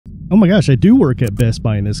Oh my gosh, I do work at Best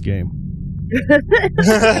Buy in this game.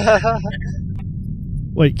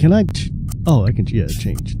 Wait, can I... Oh, I can... Yeah,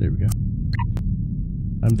 change. There we go.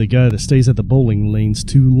 I'm the guy that stays at the bowling lanes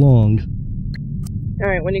too long.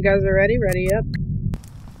 Alright, when you guys are ready, ready up.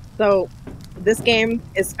 So, this game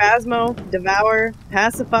is Phasmo, Devour,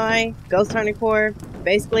 Pacify, Ghost Hunter Core,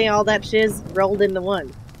 basically all that shiz rolled into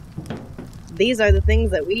one. These are the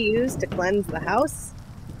things that we use to cleanse the house,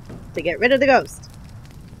 to get rid of the ghost.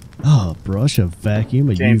 Oh, brush, a vacuum,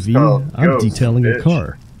 a James UV. called I'm ghost, detailing a bitch.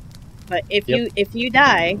 car. But if you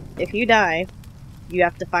die, you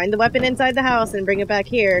have to find the weapon inside the house and bring it back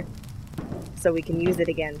here, so we can use it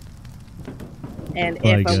again. And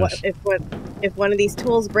if one of these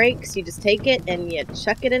tools breaks, you just take it and you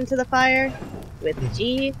chuck it into the fire with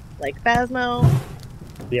G, like Phasmo,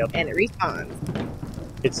 and it respawns.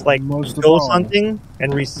 It's like Most ghost hunting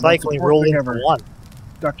and recycling rolled into one.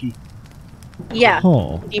 Ducky. Yeah.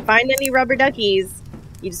 Oh. If you find any rubber duckies,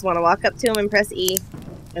 you just want to walk up to them and press E,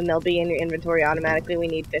 and they'll be in your inventory automatically. We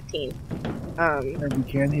need 15. And we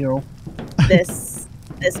can heal. This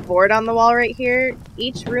board on the wall right here,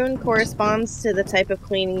 each rune corresponds to the type of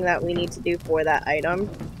cleaning that we need to do for that item.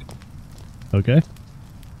 Okay.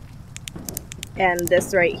 And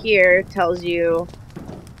this right here tells you,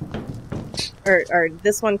 or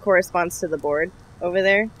this one corresponds to the board over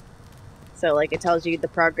there. So like it tells you the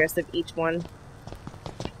progress of each one.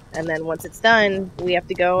 And then once it's done, we have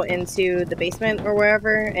to go into the basement or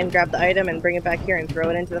wherever and grab the item and bring it back here and throw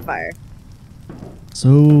it into the fire.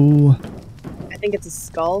 So... I think it's a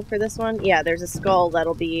skull for this one. Yeah, there's a skull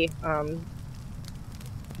that'll be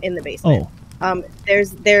in the basement. Oh.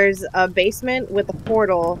 There's a basement with a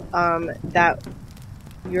portal that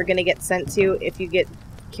you're gonna get sent to if you get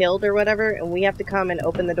killed or whatever, and we have to come and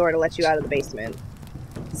open the door to let you out of the basement.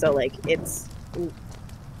 So like it's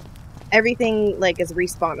everything like is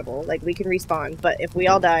respawnable. Like we can respawn, but if we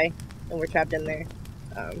all die and we're trapped in there,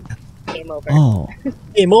 game over. Oh.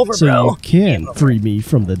 Game over, So bro. you can free me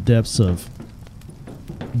from the depths of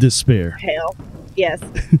despair. Hell, yes.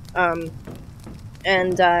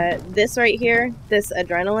 And this right here, this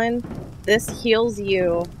adrenaline, this heals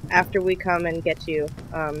you after we come and get you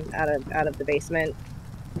out of the basement.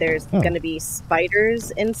 There's going to be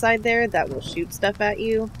spiders inside there that will shoot stuff at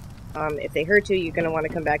you. If they hurt you, you're going to want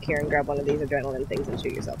to come back here and grab one of these adrenaline things and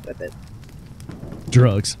shoot yourself with it.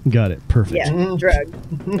 Drugs. Got it. Perfect. Yeah, drug.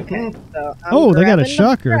 Okay, so oh, they got a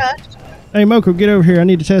shocker. Hey, Moko, get over here. I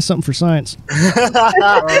need to test something for science. Come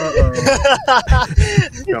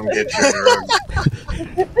get your drugs.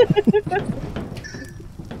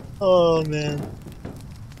 Oh, man.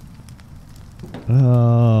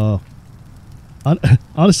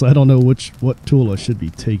 Honestly, I don't know what tool I should be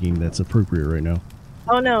taking that's appropriate right now.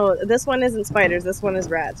 Oh no, this one isn't spiders. This one is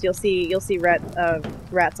rats. You'll see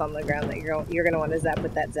rats on the ground that you're gonna want to zap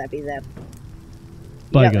with that zappy zap.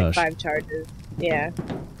 By got gosh. like 5 charges. Yeah.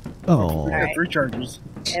 Oh. I got Alright. 3 charges.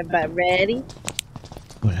 Everybody ready?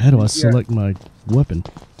 Wait, how do I select my weapon?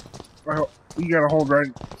 You gotta hold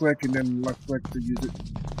right click and then left click to use it.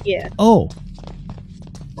 Yeah. Oh.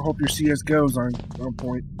 I hope your CSGO's on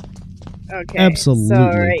point. Okay. Absolutely. So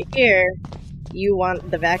right here, you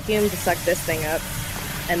want the vacuum to suck this thing up,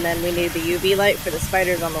 and then we need the UV light for the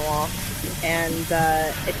spiders on the wall. And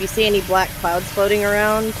if you see any black clouds floating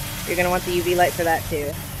around, you're gonna want the UV light for that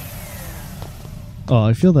too. Oh,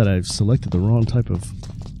 I feel that I've selected the wrong type of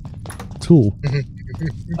tool.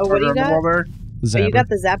 Oh, what do you got? There? Oh, you got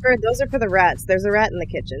the zapper? Those are for the rats. There's a rat in the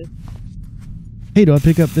kitchen. Hey, do I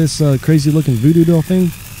pick up this crazy looking voodoo doll thing?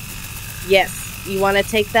 Yes. You want to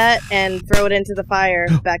take that and throw it into the fire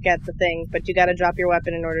back at the thing, but you got to drop your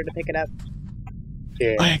weapon in order to pick it up.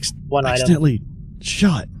 Yeah. I One item. accidentally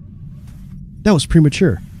shot. That was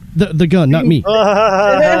premature. The gun, not me.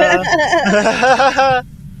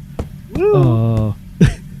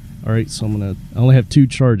 Alright, so I only have 2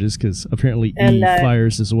 charges because apparently E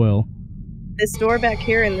fires as well. This door back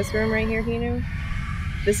here in this room right here, Hinu,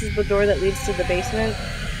 this is the door that leads to the basement.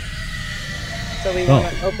 So we want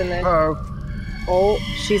to open this. Oh,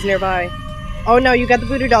 she's nearby. Oh no, you got the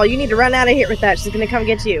voodoo doll. You need to run out of here with that. She's gonna come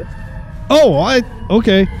get you. Oh,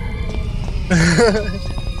 okay.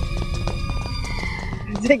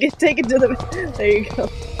 Take it to the... There you go.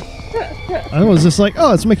 I was just like,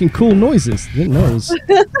 oh, it's making cool noises. Didn't know it was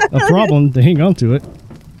a problem to hang on to it.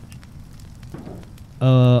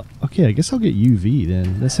 Okay, I guess I'll get UV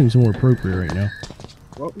then. That seems more appropriate right now.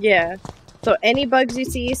 Yeah. So any bugs you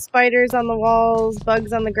see, spiders on the walls,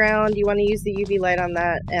 bugs on the ground, you want to use the UV light on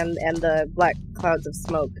that and the black clouds of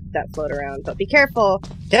smoke that float around. But be careful,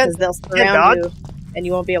 because they'll surround you and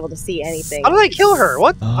you won't be able to see anything. How did I kill her?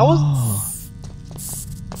 What? Oh.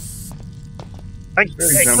 I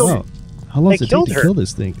killed Wow. How long does it take to kill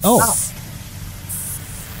this thing? Oh.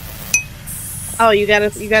 Oh, you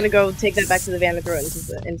gotta go take that back to the van and throw it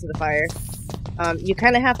into the fire. You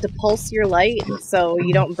kind of have to pulse your light so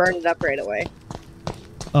you don't burn it up right away.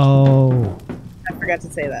 Oh. I forgot to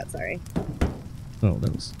say that. Sorry. Oh,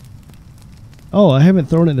 that was. Oh, I haven't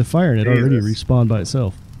thrown it in the fire and it already Jesus. respawned by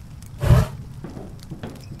itself.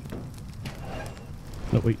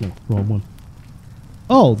 No, wait, no, wrong one.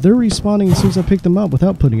 Oh, they're respawning as soon as I pick them up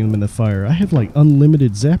without putting them in the fire. I have like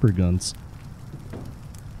unlimited zapper guns.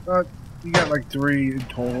 You got like 3 in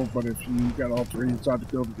total, but if you got all 3 inside the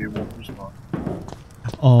building, they won't respond.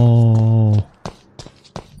 Oh.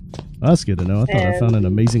 That's good to know. I thought I found an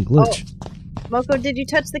amazing glitch. Oh, Moko, did you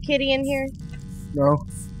touch the kitty in here? No.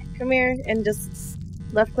 Come here and just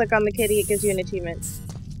left click on the kitty. It gives you an achievement.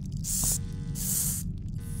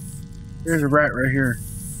 There's a rat right here.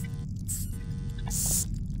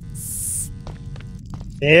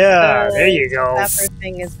 Yeah, there you go. That first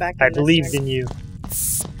thing is back in I this believed room. in you.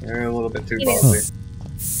 You're a little bit too You know.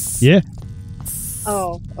 bossy. Yeah?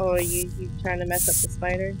 Oh, you trying to mess up the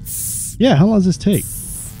spider? Yeah, how long does this take?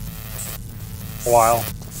 A while.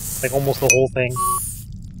 Like almost the whole thing.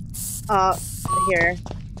 Here.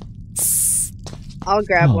 I'll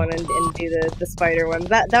grab Oh. one and do the spider one.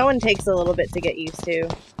 That one takes a little bit to get used to.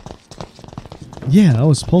 Yeah, I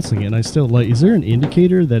was pulsing it and I still like. Is there an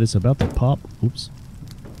indicator that it's about to pop? Oops.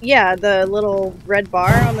 Yeah, the little red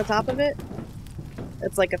bar on the top of it.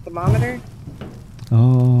 It's like a thermometer.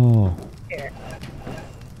 Oh. Here.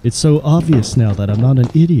 It's so obvious now that I'm not an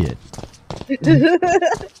idiot.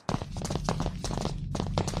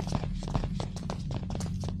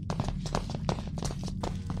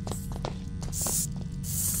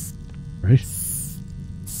 Right?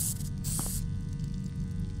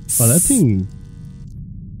 Oh, that thing...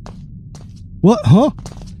 What? Huh?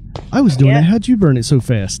 I was doing Yeah. that. How'd you burn it so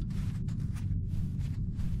fast?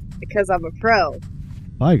 Because I'm a pro.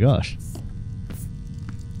 My gosh.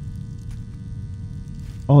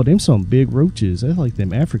 Oh, them some big roaches. I like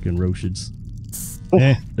them African roaches.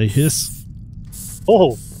 Eh, they hiss.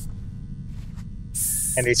 Oh!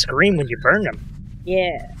 And they scream when you burn them.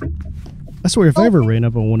 Yeah. I swear, if I ever ran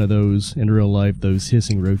up on one of those in real life, those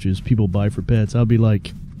hissing roaches people buy for pets, I'd be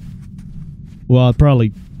like, well, I'd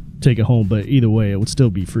probably take it home, but either way, it would still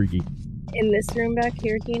be freaky. In this room back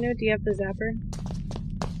here, Hino, do you have the zapper?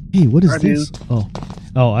 Hey, what is I do. this?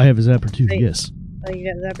 Oh, I have a zapper too. Wait. Yes. Oh, you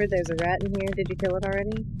got a zapper? There's a rat in here. Did you kill it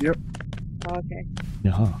already? Yep. Oh, okay.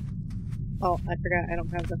 Uh-huh. Oh, I forgot. I don't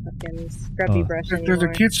have the fucking scrubby brush There's anymore.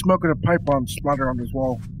 a kid smoking a pipe bomb splatter on his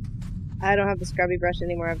wall. I don't have the scrubby brush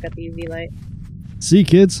anymore. I've got the UV light. See,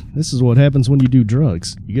 kids, this is what happens when you do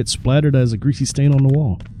drugs. You get splattered as a greasy stain on the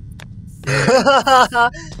wall.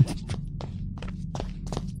 That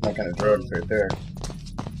kind of drugs right there.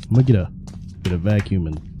 I'm gonna get a vacuum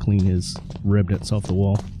and clean his remnants off the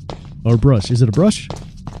wall. Or a brush. Is it a brush?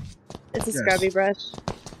 It's a Yes. scrubby brush.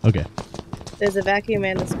 Okay. There's a vacuum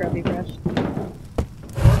and a scrubby brush.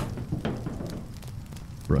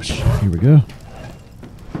 Brush. Here we go.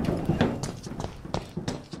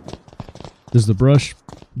 Does the brush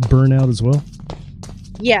burn out as well?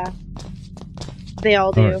 Yeah. They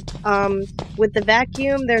all do. Alright. With the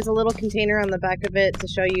vacuum, there's a little container on the back of it to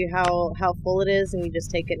show you how full it is, and you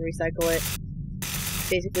just take it and recycle it.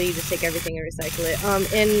 Basically, you just take everything and recycle it.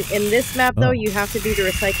 In this map, though, Oh. you have to do the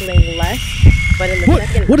recycling less, but in the What?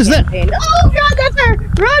 second What is that? campaign... Oh, God, that's her!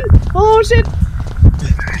 Run! Oh, shit!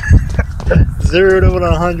 0 to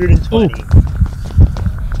 120.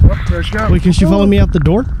 Oh, there she goes. Wait, can she follow me out the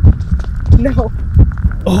door? No.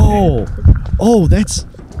 Oh! Oh, that's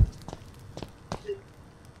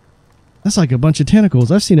like a bunch of tentacles.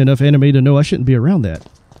 I've seen enough anime to know I shouldn't be around that.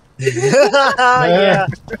 Yeah.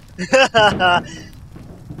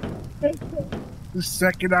 The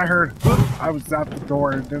second I heard, I was out the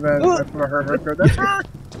door, and then that's when I heard her go, that's her!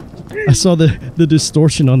 I saw the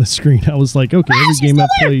distortion on the screen. I was like, okay, every game I've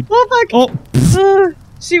played. Oh, fuck! Oh!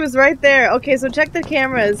 She was right there. Okay, so check the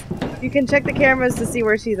cameras. You can check the cameras to see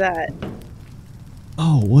where she's at.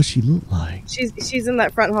 Oh, what she look like? She's in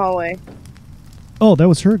that front hallway. Oh, that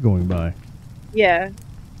was her going by. Yeah.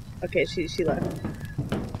 Okay, she left.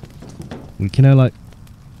 Can I like...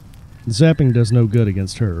 Zapping does no good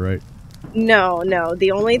against her, right? No.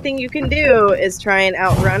 The only thing you can do is try and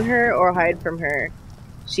outrun her or hide from her.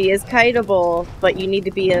 She is kiteable, but you need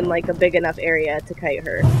to be in like a big enough area to kite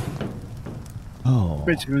her. Oh.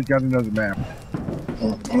 Basically got another map.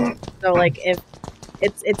 So like if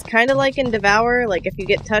it's kind of like in Devour, like if you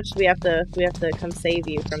get touched, we have to come save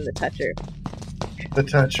you from the toucher. The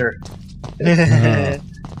toucher.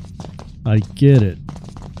 I get it.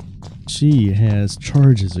 She has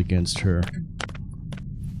charges against her.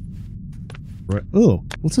 Right. Oh,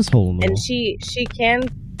 what's this hole in the wall? And she can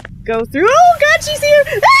go through. Oh God, she's here!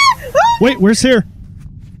 Ah! Oh! Wait, where's here?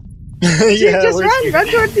 Yeah, just run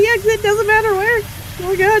towards the exit. Doesn't matter where. Oh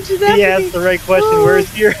my God, she's after he me. asked the right question. Where's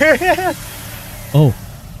here? Oh,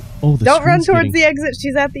 the Don't run screen's towards getting... the exit.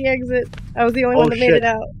 She's at the exit. I was the only Oh, one that made shit. it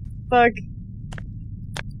out. Fuck.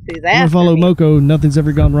 She's I'm gonna after follow me. Moko. Nothing's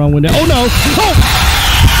ever gone wrong with that. Oh no! Oh!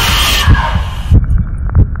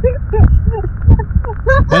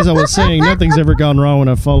 As I was saying, nothing's ever gone wrong when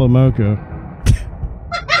I follow Moko.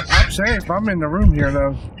 I'm safe. I'm in the room here,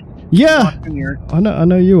 though. Yeah, In here. I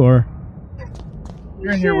know you are.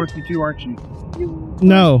 You're in here with me too, aren't you?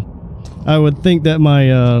 No, I would think that my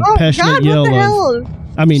Oh passionate God, yell what the of,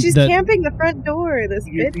 hell? I mean, She's that camping the front door, this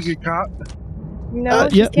You bitch. get caught? No,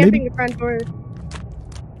 she's yeah, camping maybe. the front door.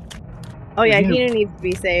 Oh yeah, Hinu. Hinu needs to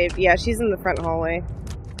be saved. Yeah, she's in the front hallway.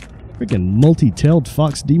 freaking multi-tailed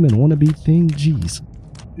fox demon wannabe thing. Jeez.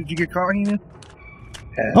 Did you get caught, Hinu?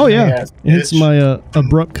 Oh yeah, Yes, it's bitch. my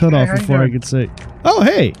abrupt cutoff how you before I doing? could say. Oh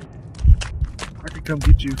hey, I could come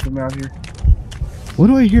get you from out here. what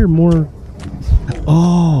do I hear more?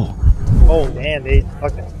 Oh, Oh man, they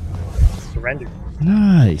fucking surrendered. I'm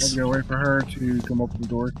nice. gonna wait for her to come open the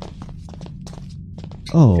door.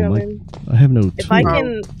 Oh my, Coming. I have no If tool. I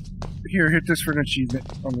can. Here, hit this for an achievement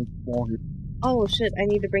on the wall here. Oh shit! I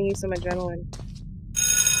need to bring you some adrenaline.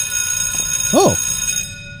 Oh,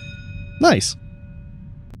 nice.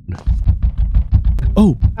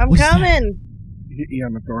 Oh, I'm what's that? coming. Hit E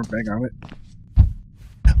on the door, bang on it.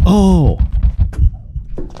 Oh,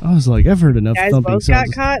 I was like, I've heard enough Guys thumping both got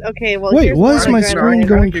sounds. caught. Okay, well. Wait, here's why is more my adrenaline. screen I didn't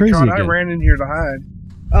going get crazy caught. I again? ran in here to hide.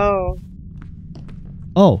 Oh,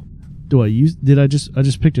 Oh, do I use? Did I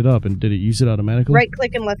just picked it up and did it use it automatically? right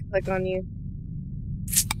click and left click on you.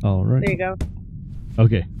 All right. There you go.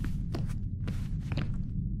 Okay.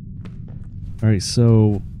 All right.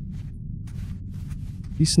 So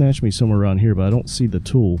he snatched me somewhere around here, but I don't see the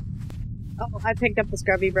tool. Oh, I picked up the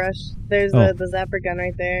scrubby brush. There's Oh. the zapper gun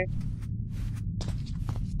right there.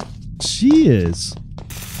 She is.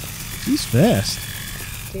 She's fast.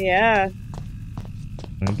 Yeah.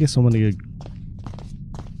 I guess I'm gonna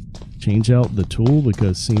change out the tool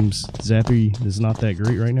because seems Zappy is not that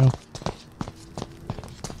great right now.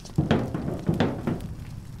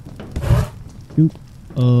 Oop.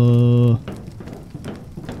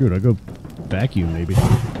 Dude, I go vacuum maybe.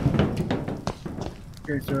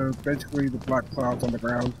 Okay, so basically the black clouds on the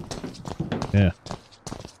ground. Yeah.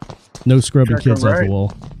 No scrubbing Check her kids off the right.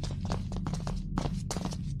 wall.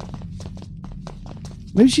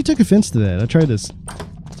 Maybe she took offense to that. I tried to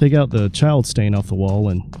take out the child stain off the wall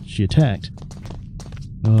and she attacked.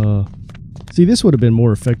 See, this would have been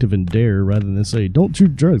more effective in Dare rather than say, don't do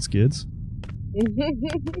drugs, kids.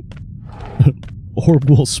 Or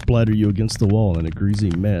we'll splatter you against the wall in a greasy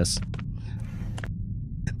mess.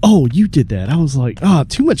 Oh, you did that. I was like,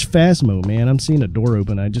 too much Phasmo, man. I'm seeing a door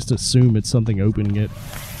open. I just assume it's something opening it.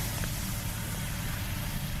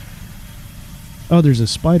 Oh, there's a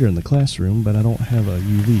spider in the classroom, but I don't have a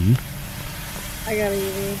UV. I got a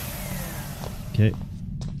UV. Okay.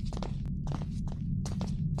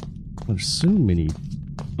 There's so many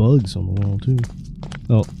bugs on the wall, too.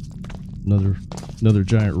 Oh, another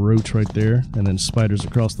giant roach right there, and then spiders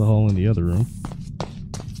across the hall in the other room.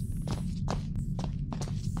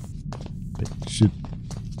 It should...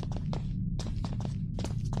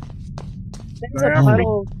 There's a Oh.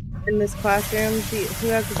 puddle in this classroom. Who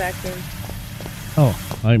has the vacuum? Oh,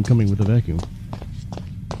 I am coming with a vacuum.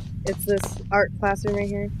 It's this art classroom right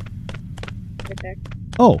here. Right there.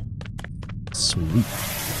 Oh, sweet.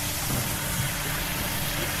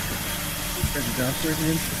 Is it downstairs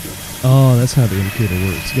again? Oh, that's how the indicator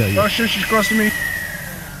works. Yeah, Oh yeah. shit, she's close to me. I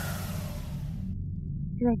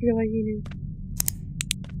feel like you knew.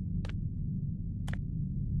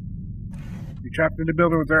 You trapped in the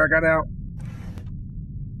building with her. I got out.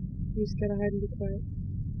 You just gotta hide and be quiet.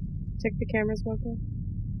 Check the cameras, Walker.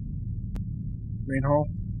 Main hall.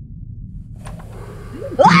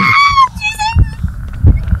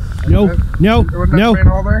 No, no, Wasn't that the no. main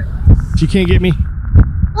hall there? She can't get me.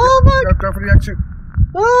 Oh fuck! Go for the exit.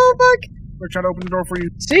 Oh fuck! We're trying to open the door for you.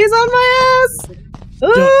 She's on my ass!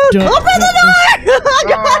 Ooh, Don't- open the door! Oh,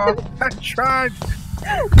 God. Oh, I tried.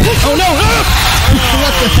 Oh no! Ah!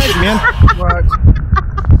 What the heck, man? What?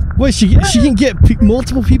 Wait, she can get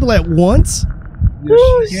multiple people at once?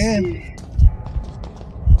 Ooh, Yes, she can. shit.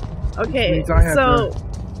 Okay, Means I have so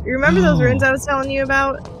you remember those Oh. runes I was telling you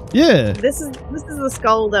about? Yeah. This is the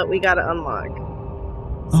skull that we gotta unlock.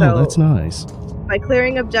 Oh, So that's nice. by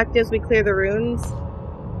clearing objectives, we clear the runes.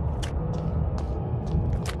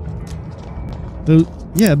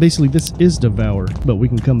 Yeah, basically this is Devour, but we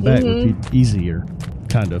can come back with easier,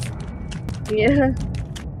 kind of. Yeah.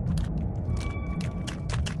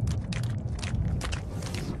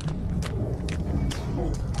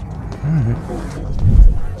 Alright.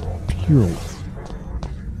 Pure.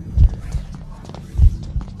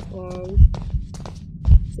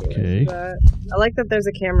 Okay. I like that there's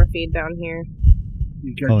a camera feed down here.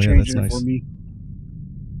 You gotta change it nice. for me.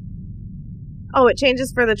 Oh, it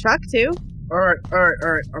changes for the truck too? Alright.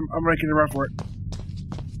 I'm making a run for it.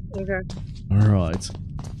 Okay. Alright.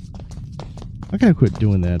 I gotta quit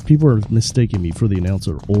doing that. People are mistaking me for the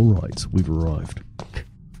announcer. Alright, we've arrived.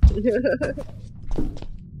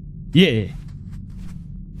 Yeah!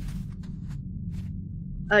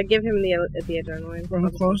 Give him the adrenaline. Well, who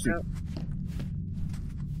closed it?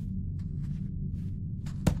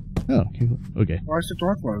 Oh, okay. Why is the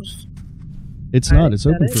door closed? It's not. It's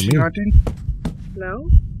open for Is she me. hunting? No?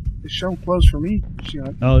 It's shown closed for me. Is she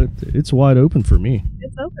hunting? Oh, it's wide open for me.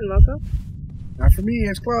 It's open, Moko. Not for me.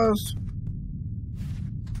 It's closed.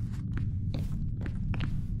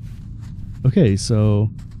 Okay, so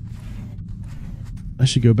I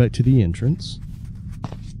should go back to the entrance.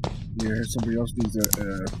 Yeah, somebody else needs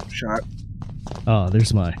a shot. Ah,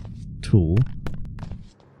 there's my tool.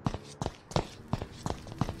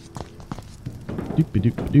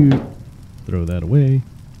 Doop-a-doop-a-doop. Throw that away.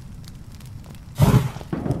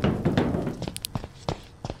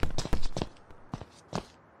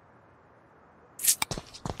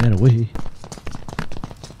 That away.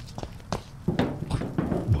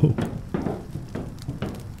 Whoa.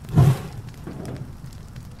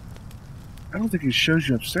 I don't think it shows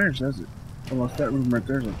you upstairs, does it? Unless that room right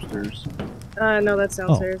there's upstairs. No, that's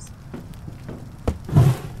downstairs.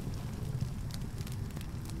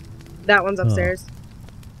 That one's upstairs.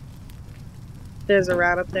 There's a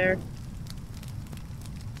rat up there.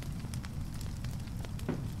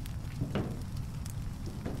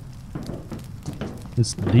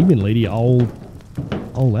 This demon lady all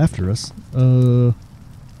after us. I'm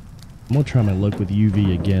gonna try my luck with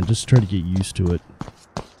UV again, just try to get used to it.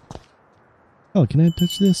 Oh, can I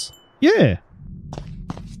touch this? Yeah!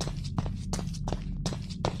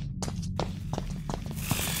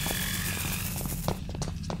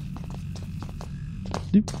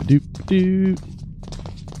 Doop doop doop.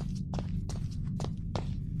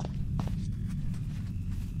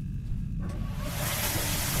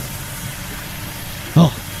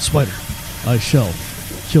 Oh, spider. I shall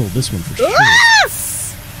kill this one for sure.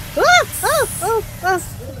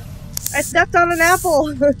 I stepped on an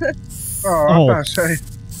apple. Oh, I'm about to say.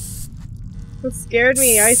 That scared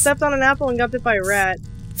me. I stepped on an apple and got bit by a rat.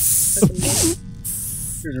 There's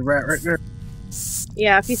a rat right there.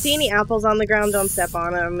 Yeah, if you see any apples on the ground, don't step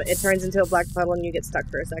on them. It turns into a black puddle and you get stuck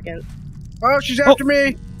for a second. Oh, she's after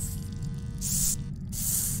me!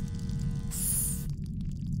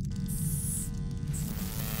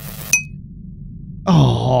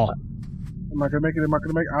 Oh. Am I gonna make it? Am I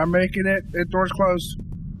gonna make it? I'm making it. The door's closed.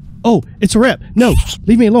 Oh, it's a rat. No,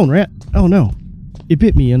 leave me alone, rat. Oh no, it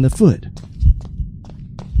bit me in the foot.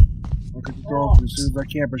 I'll get the door open as soon as I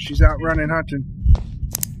can, but she's out running hunting.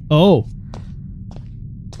 Oh.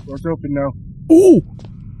 Door's open now. Ooh.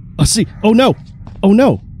 I see. Oh no. Oh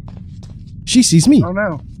no. She sees me. Oh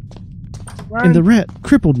no. Run. And the rat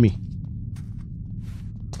crippled me.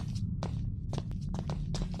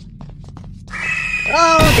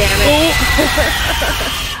 Oh, damn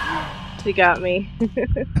it. She got me.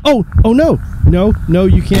 Oh no. No,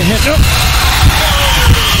 you can't have. No.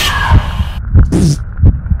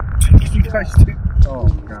 You guys did. Oh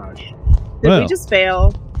gosh. Did we just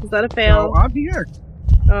fail? Is that a fail? No, I'm here.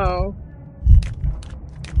 Oh.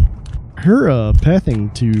 Her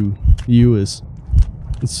pathing to you is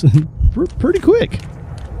it's pretty quick.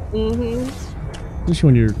 Mm-hmm. Especially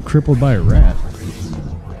when you're crippled by a rat.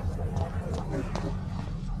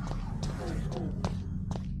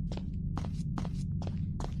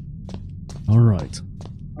 All right.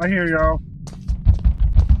 I hear y'all.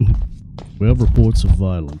 We have reports of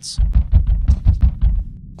violence.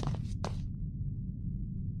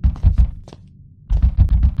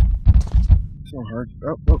 So hard.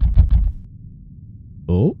 Oh.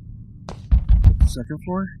 Oh? Second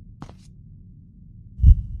floor?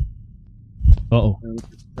 Uh-oh.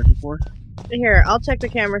 Second floor? Here, I'll check the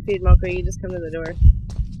camera feed, Moko. You just come to the door.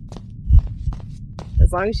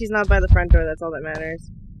 As long as she's not by the front door, that's all that matters.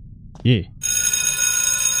 Yeah.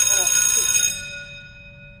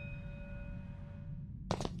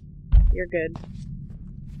 You're good.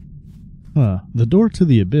 Huh. The door to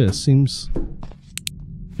the abyss seems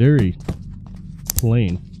very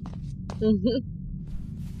plain. So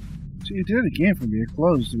you did it again for me. It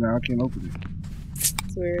closed and now I can't open it.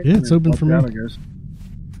 That's weird. Yeah, it's open for me. Down, I guess.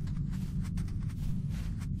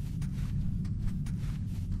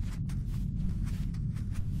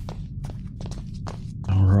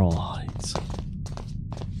 Alright.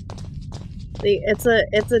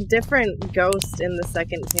 It's a different ghost in the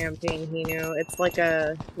second campaign, Hinu. It's like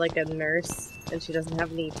a nurse, and she doesn't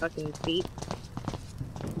have any fucking feet.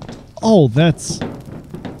 Oh, that's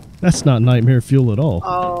not nightmare fuel at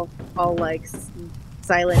all. All like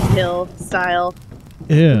Silent Hill style.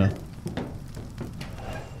 Yeah.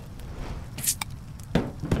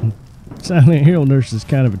 Silent Hill nurse is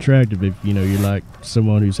kind of attractive if, you know, you're like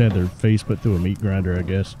someone who's had their face put through a meat grinder, I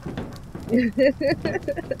guess.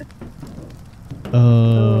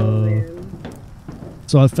 Oh, man.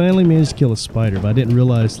 So I finally managed to kill a spider, but I didn't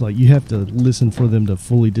realize, like, you have to listen for them to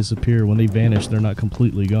fully disappear. When they vanish, they're not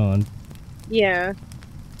completely gone. Yeah.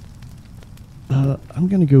 I'm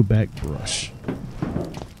gonna go back brush.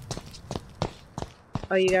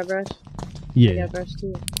 Oh, you got brush? Yeah. I got brush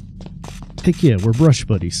too. Heck yeah, we're brush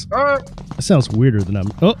buddies. That sounds weirder than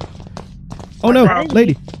I'm... Oh! Oh no! Cloud?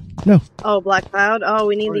 Lady! No! Oh, black cloud? Oh,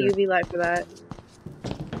 we need the UV light for that.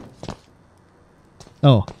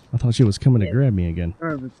 Oh, I thought she was coming to grab me again.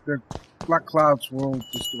 The black clouds will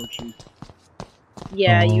distort you.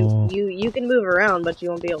 Yeah, Oh. you can move around, but you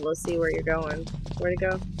won't be able to see where you're going. Where to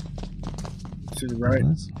go? To the right.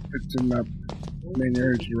 It's in the main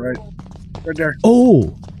area to the right. Right there.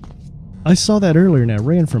 Oh! I saw that earlier and I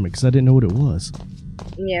ran from it because I didn't know what it was.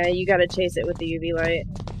 Yeah, you gotta chase it with the UV light.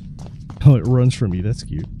 Oh, it runs from you. That's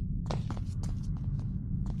cute.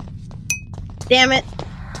 Damn it!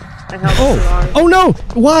 I held it wrong. Oh no!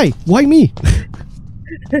 Why? Why me?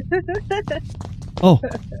 Oh.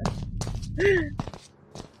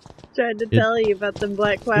 Tried to tell you about the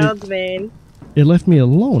black clouds, man. It left me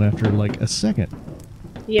alone after like a second.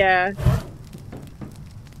 Yeah.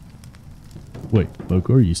 Wait,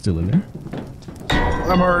 Mocha, are you still in there?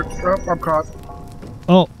 I'm hurt. Oh, I'm caught.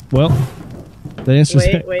 Oh, well, that answers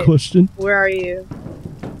that question. Where are you?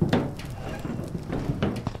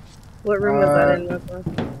 What room was that in,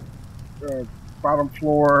 Mocha? Bottom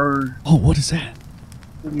floor. Oh, what is that?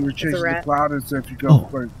 When you were chasing the cloud, as if you go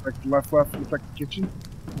like left, looks like the kitchen.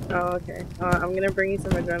 Oh, okay. I'm gonna bring you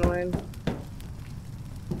some adrenaline.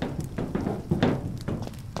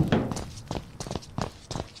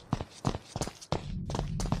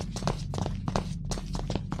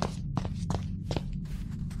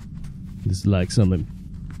 This is like some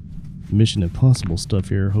Mission Impossible stuff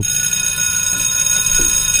here. Hope.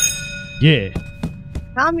 Yeah.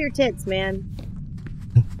 Calm your tits, man.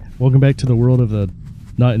 Welcome back to the world of the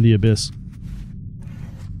Not in the Abyss.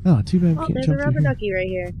 Oh, too bad we can't there's jump a rubber through here. ducky right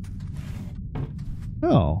here.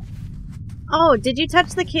 Oh. Oh, did you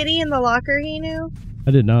touch the kitty in the locker, Hinu?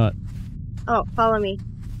 I did not. Oh, follow me.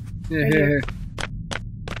 Yeah. Right here.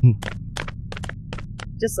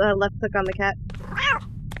 Just left click on the cat.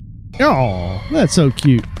 Oh, that's so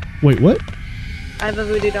cute. Wait, what? I have a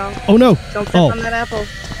voodoo doll. Oh no! Don't step on that apple.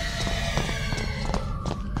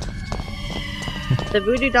 The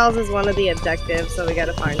voodoo dolls is one of the objectives, so we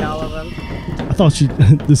gotta find all of them. I thought she,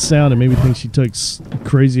 the sound, it made me think she took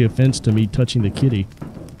crazy offense to me touching the kitty.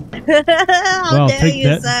 How dare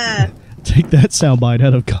you, sir? Take that soundbite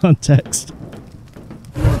out of context.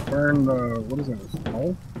 Burn the, what is that, a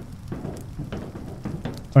skull?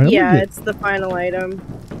 Right, yeah, it's the final item.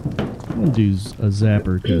 I'm gonna do a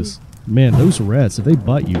zapper, because, man, those rats, if they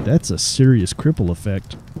bite you, that's a serious cripple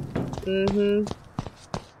effect. Mm-hmm.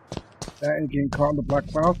 That and getting caught in the black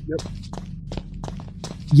cloud? Yep.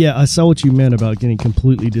 Yeah, I saw what you meant about getting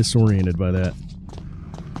completely disoriented by that.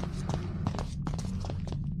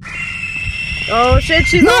 Oh shit,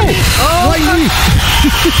 she's on me! Oh,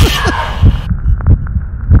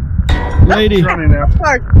 lady!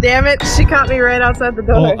 Fuck, damn it, she caught me right outside the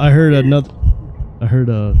door. Oh, I heard another. I heard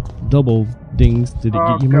a double dings. Did it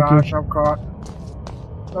get you, Mocha? Oh gosh, I'm caught.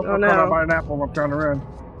 I'm caught by an apple. I'm trying to run.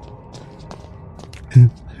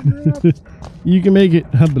 You can make it.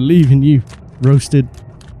 I believe in you. Roasted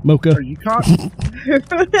Mocha. Are you caught?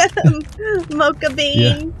 Mocha bean.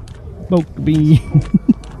 Yeah. Mocha bean.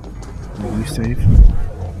 Are you safe?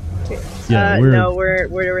 Yeah, no,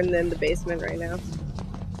 we're in the basement right now.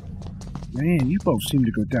 Man, you both seem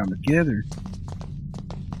to go down together.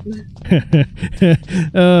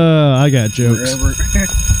 I got jokes.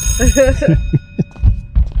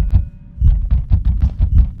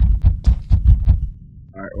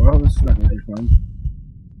 Alright, well, this is not gonna be fun.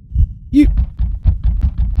 You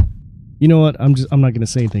know what? I'm not gonna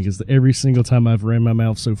say anything because every single time I've ran my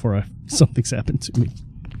mouth so far, something's happened to me.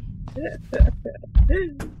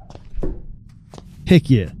 Heck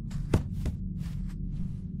yeah!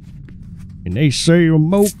 And they say a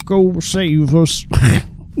Moko will save us.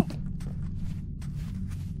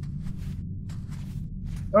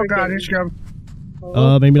 Oh God, here she comes.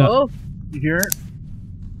 Maybe not. Oh, You hear it?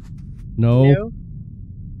 No. no.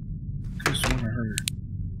 Just want to heard.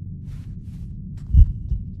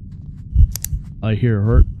 I hear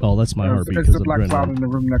her. Oh, that's my heartbeat. It's 'cause the of black cloud adrenaline. in the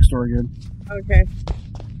room next door again. Okay.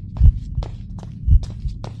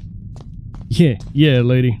 Yeah,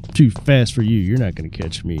 lady. Too fast for you. You're not gonna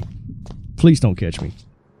catch me. Please don't catch me.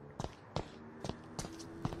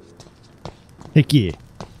 Heck yeah.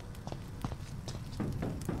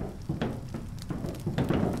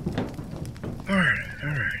 Alright.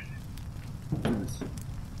 Do this.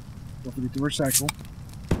 Don't forget to recycle.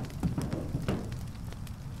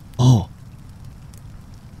 Oh.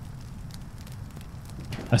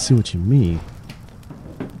 I see what you mean.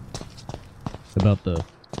 About the...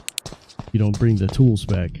 You don't bring the tools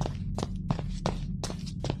back.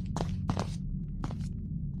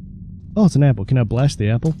 Oh, it's an apple. Can I blast the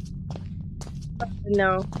apple?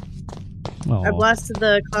 No. Oh. I blasted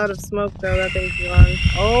the cloud of smoke though. That thing's gone.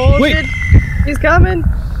 Oh Wait. shit! He's coming!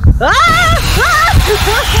 Ah!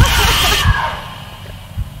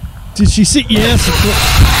 Did she see? Yes.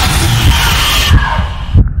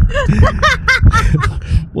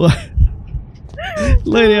 What?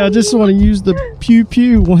 Lady, I just want to use the pew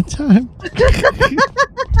pew one time.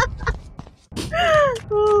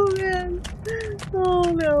 Oh man! Oh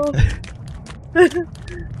no!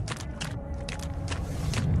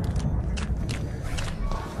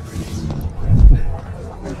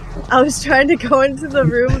 I was trying to go into the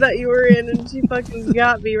room that you were in, and she fucking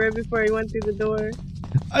got me right before I went through the door.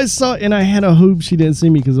 I saw, and I had a hope she didn't see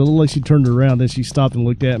me because it looked like she turned around. Then she stopped and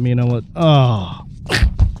looked at me, and I went, "Oh."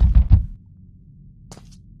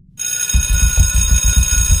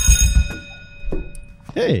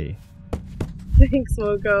 Hey. Thanks,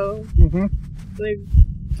 Moko. Mm-hmm. Like,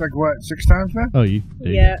 It's like what, 6 times now? Oh, you?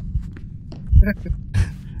 There yeah.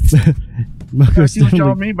 I see what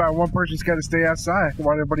y'all mean by one person's got to stay outside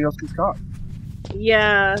while everybody else gets caught.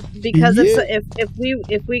 Yeah, because Yeah.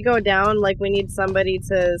 if we go down, like we need somebody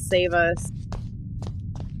to save us.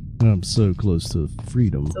 I'm so close to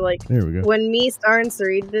freedom. So like There we go. when me, Star, and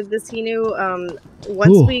Sarid did this,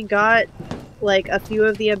 once Ooh. we got like a few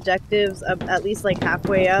of the objectives up, at least like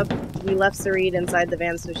halfway up, we left Sarid inside the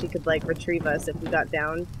van so she could like retrieve us if we got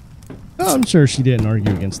down. Oh, I'm sure she didn't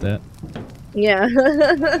argue against that. Yeah.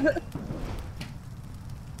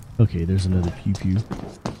 Okay, there's another pew pew.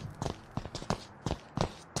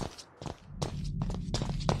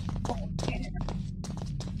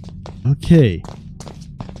 Okay.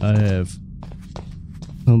 I have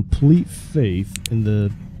complete faith in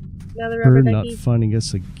the Another her rubber not ducky. finding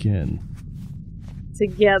us again.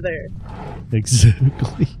 Together.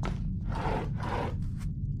 Exactly.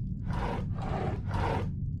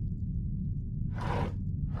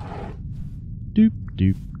 Doop,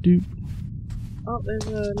 doop, doop. Oh, there's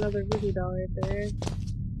another voodoo doll right there.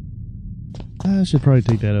 I should probably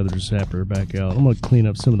take that other zapper back out. I'm gonna clean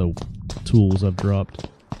up some of the tools I've dropped.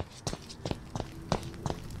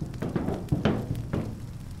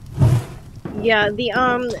 Yeah,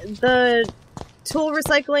 the tool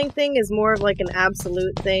recycling thing is more of like an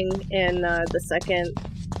absolute thing in the second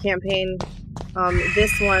campaign.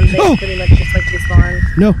 This one, they Oh! pretty much just like respawn.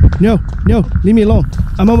 No, no, no, leave me alone.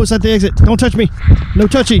 I'm almost at the exit. Don't touch me. No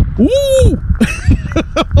touchy. Woo!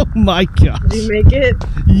 Oh my gosh. Did you make it?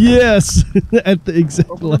 Yes, at the exact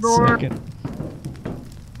Open the last door. second.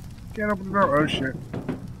 Can't open the door. Oh shit.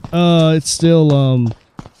 It's still,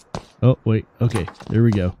 oh, wait. Okay, there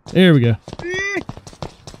we go. There we go.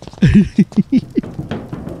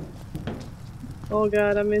 Oh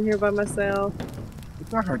god, I'm in here by myself.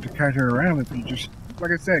 It's not hard to kite her around if you just,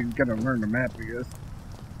 like I said, you gotta learn the map, I guess.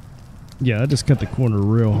 Yeah, I just cut the corner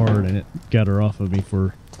real hard and it got her off of me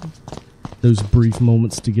for those brief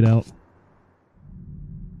moments to get out.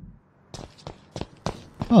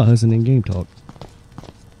 Oh, that's an in-game talk.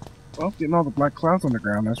 Well, getting all the black clouds on the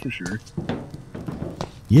ground, that's for sure.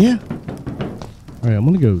 Yeah. Alright, I'm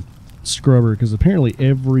gonna go scrub her because apparently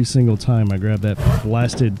every single time I grab that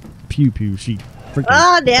blasted pew-pew, she freaking...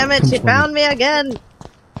 Ah, damn it, comes she for me. found me again!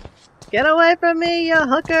 Get away from me, you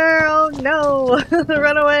hooker! Oh no!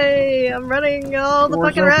 Run away! I'm running! Oh, the Door's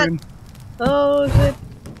fucking rat! open. Oh shit!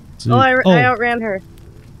 See? Oh, I outran her.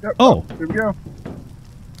 Yep. Oh. There we go.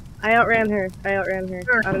 I outran her. I outran her.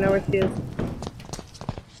 I don't know where she is.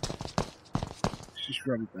 She's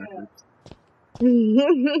running backwards.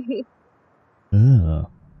 Ah.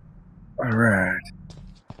 Alright.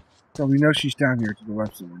 So we know she's down here to the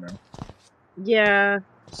left somewhere now. Yeah,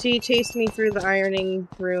 she chased me through the ironing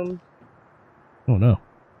room. Oh no.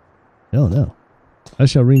 Hell no. I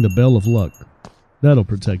shall ring the bell of luck. That'll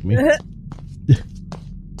protect me. Where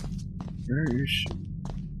is she?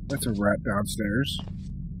 That's a rat downstairs.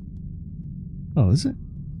 Oh, is it?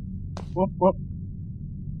 Whoop, whoop.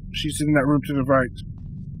 She's in that room to the right.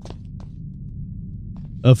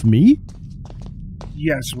 Of me?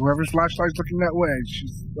 Yes, whoever's flashlight's looking that way.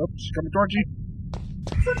 She's coming towards you.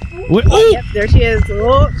 Wait, oh! Yep, there she is.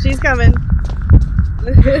 Oh, she's coming.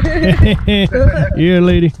 Here,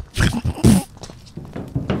 lady.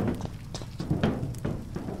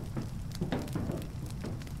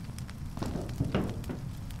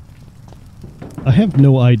 I have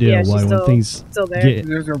no idea why when things still there. get...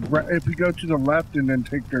 There's a if we go to the left and then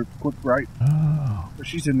take the quick right. Oh.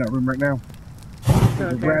 She's in that room right now.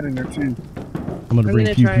 There's a rat in there too. I'm gonna bring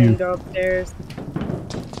Pew try Pew. and go upstairs.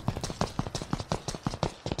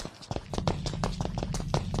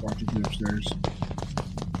 Watch it be upstairs.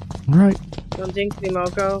 All right. Don't jinx me,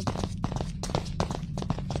 Moko.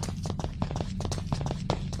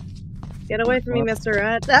 Get away from me, Mr.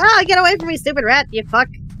 Rat. Ah, get away from me, stupid rat, you fuck.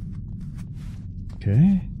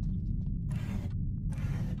 Okay.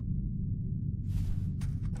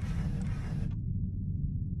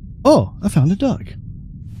 Oh, I found a duck.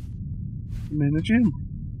 I'm in the gym.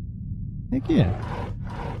 Heck yeah.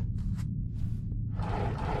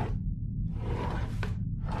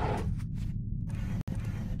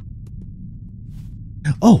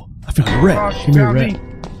 Oh, I found a rat. Oh, Give me a found rat. me.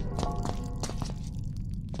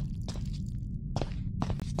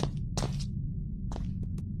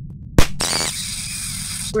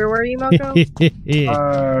 Where were you, Moko?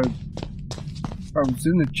 I was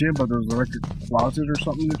in the gym, but there was like a closet or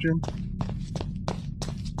something in the gym.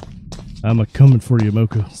 I'm a coming for you,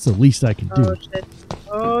 Moko. It's the least I can do. Oh shit.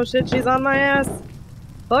 Oh shit, she's on my ass.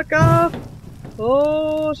 Fuck off.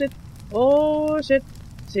 Oh shit. Oh shit.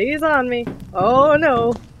 She's on me. Oh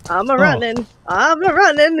no. I'm a running. I'm a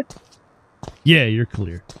running. Yeah, you're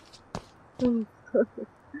clear.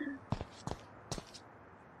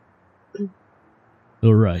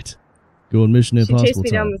 All right. Go on Mission She Impossible chased me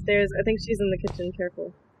time. down the stairs. I think she's in the kitchen.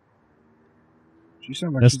 Careful. She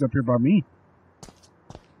sounds like she's up here by me.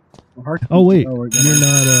 Oh wait, you're you're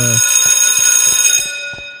not.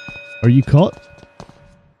 Are you caught?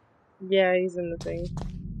 Yeah, he's in the thing.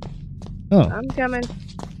 Oh. I'm coming.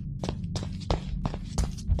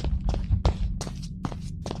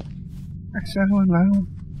 I said hello.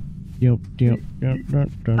 Oh,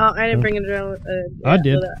 I didn't bring adrenaline. I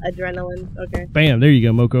did. Adrenaline. Okay. Bam! There you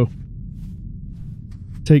go, Moko.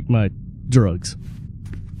 Take my drugs.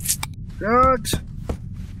 Drugs.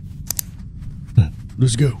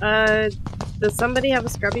 Let's go. Does somebody have a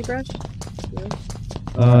scrubby brush? No.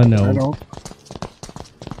 I No. don't.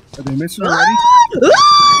 Are they missing already?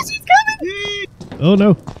 Ah, she's coming! Oh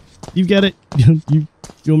no! You got it.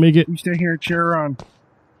 You'll make it. You stay here and cheer her on.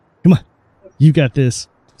 Come on. You got this.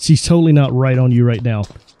 She's totally not right on you right now.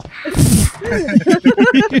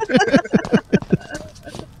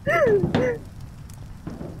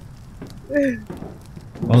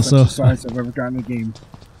 Also, size I've ever gotten in a game.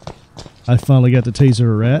 I finally got to taser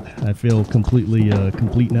a rat. I feel completely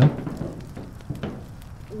complete now.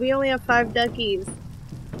 We only have 5 duckies.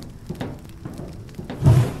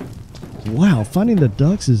 Wow, finding the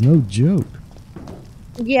ducks is no joke.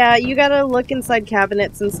 Yeah, you gotta look inside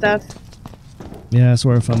cabinets and stuff. Yeah, that's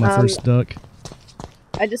where I found my first duck.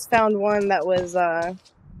 I just found one that was,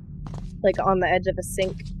 like on the edge of a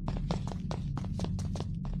sink.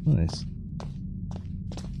 Nice.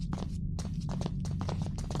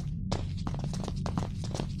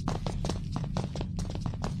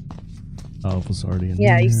 Oh, it was already in there.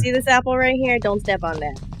 Yeah, you see this apple right here? Don't step on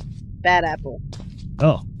that. Bad apple.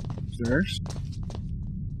 Oh. There's.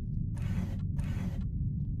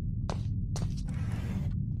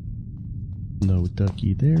 No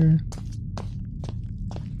ducky there.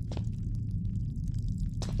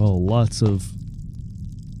 Oh, lots of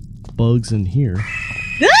bugs in here.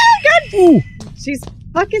 Ah, God! Ooh! She's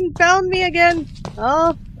fucking found me again.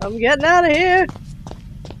 Oh, I'm getting out of here.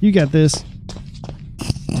 You got this.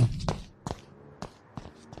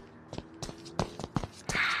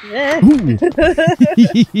 Ooh.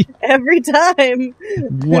 Every time.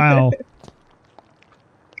 Wow.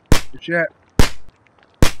 Where's she at?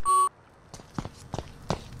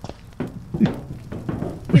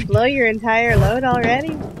 You blow your entire load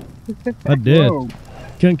already? I did. Whoa.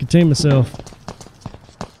 Couldn't contain myself.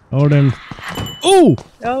 Oh, them. Ooh!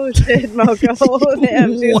 Oh shit, Moko.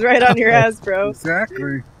 Damn, she was right on your ass, bro.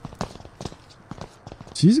 Exactly.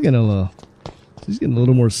 She's getting a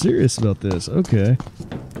little more serious about this. Okay.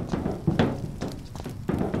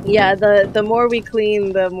 Yeah, the more we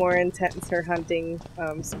clean, the more intense her hunting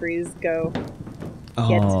sprees go.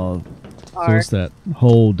 Oh, so it's that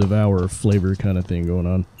whole Devour flavor kind of thing going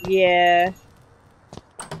on. Yeah.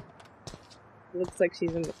 Looks like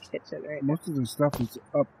she's in the kitchen right now. Most of the stuff is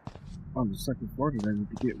up on the second floor that I need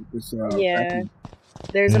to get with this. Yeah. vacuum.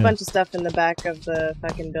 There's a bunch of stuff in the back of the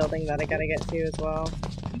fucking building that I gotta get to as well.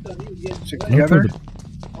 Stick together.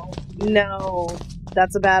 No,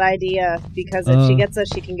 that's a bad idea because if she gets us,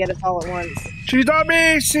 she can get us all at once. She's on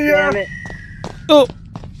me. See ya. Damn it! Oh,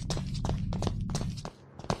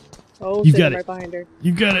 Oh, you got it. Right behind her.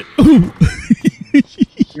 You got it.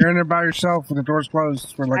 You're in there by yourself when the door's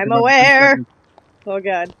closed for like. I'm aware. Oh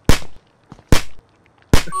god.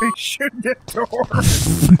 They shoot the door.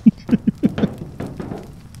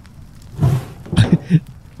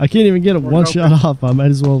 I can't even get a one shot off. I might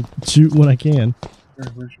as well shoot when I can.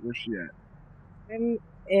 Where's she at? I'm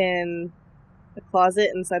in the closet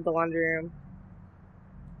inside the laundry room.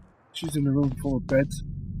 She's in the room full of beds.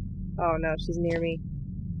 Oh no, she's near me.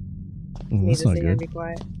 Oh, that's not good. Be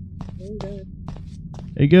quiet. Oh, good.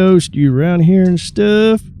 Hey Ghost, you around here and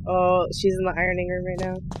stuff? Oh, she's in the ironing room right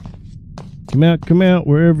now. Come out,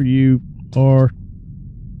 wherever you are.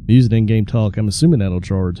 Use it in-game talk. I'm assuming that'll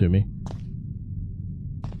draw her to me.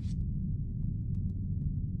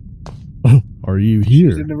 Are you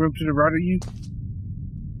here? She's in the room to the right of you.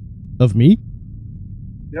 Of me?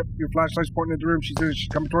 Yep, your flashlight's pointing at the room. She's in it. She's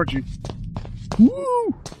coming towards you.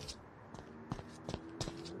 Woo!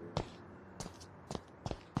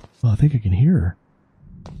 Oh, I think I can hear her.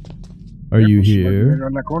 Are you She might be here? right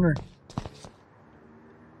around that corner.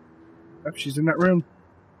 Yep, she's in that room.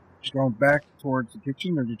 She's going back towards the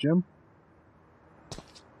kitchen or the gym.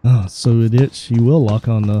 Oh, so she will lock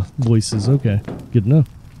on the voices. Okay, good to know.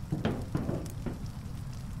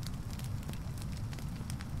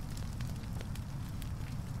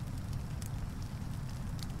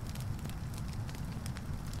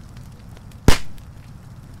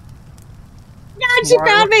 God, she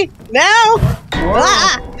found me! Now!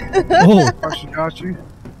 Ah! Oh, She got you.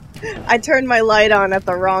 I turned my light on at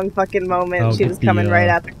the wrong fucking moment. I'll She get was coming the, right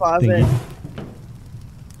out the closet. thingy.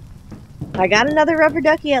 I got another rubber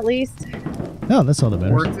ducky at least. Oh, that's all that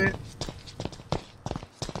matters. Worth it.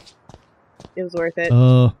 It was worth it.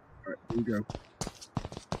 Alright, here we go.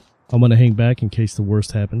 I'm gonna hang back in case the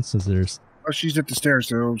worst happens, since there's. Oh, she's at the stairs,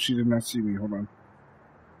 so she did not see me. Hold on.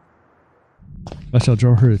 I shall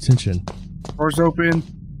draw her attention. Door's open.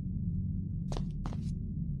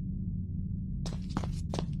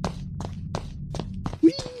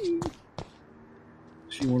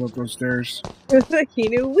 She went up those stairs.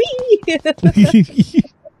 Hinu, wee!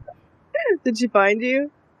 Did she find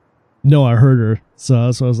you? No, I heard her, so I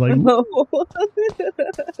was like, No.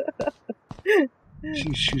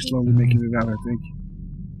 She's slowly making it out, I think.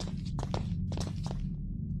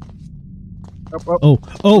 Up.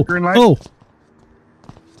 oh, Green light. oh.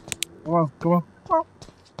 Come on.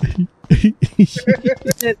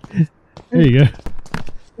 There you go.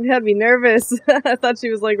 It had me nervous. I thought she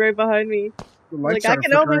was like right behind me. The Like, lights I are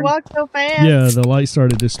can only flickering. walk so fast. Yeah, the light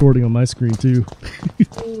started distorting on my screen too.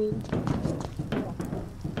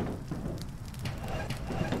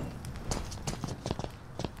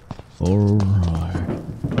 Alright.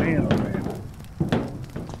 Man, oh man.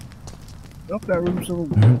 Nope, that room's so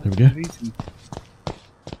Alright, there we go. easy.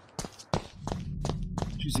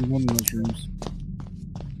 She's in one of those rooms.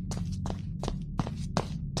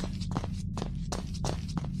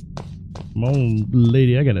 Come on,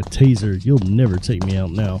 lady, I got a taser. You'll never take me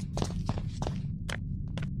out now.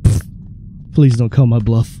 Please don't call my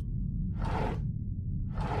bluff.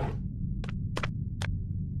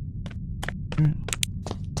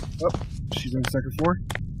 Oh, she's on the second floor.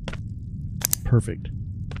 Perfect.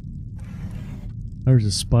 There's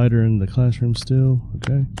a spider in the classroom still.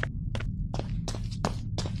 Okay.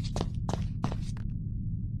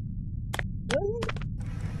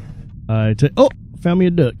 Oh, found me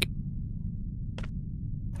a duck.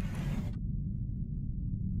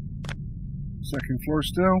 Second floor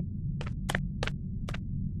still.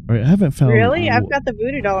 Alright, I haven't found. Really? I've got the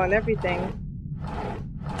voodoo doll and everything.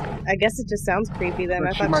 I guess it just sounds creepy then. But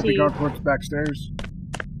I she thought might be going towards the back stairs.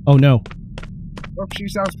 Oh no. Oh, she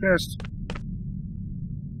sounds pissed.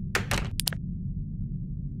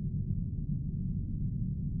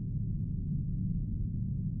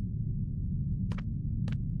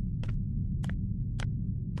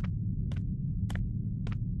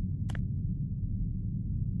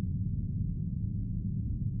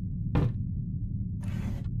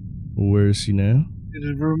 Where is she now? In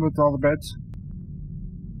the room with all the beds.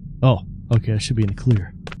 Oh, okay. I should be in the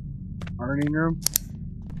clear. Ironing room.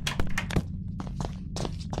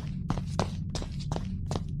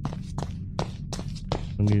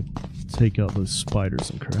 I'm gonna take out those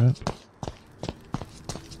spiders and crap.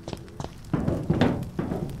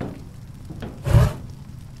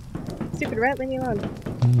 Stupid rat, leave me alone.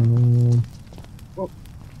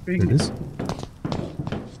 There it is.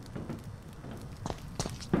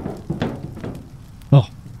 Oh,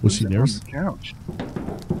 was she near us? On the couch.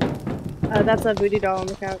 That's a voodoo doll on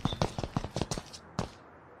the couch.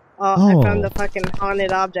 Oh, I found the fucking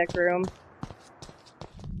haunted object room.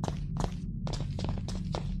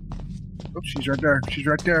 Oh, she's right there. She's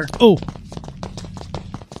right there. Oh!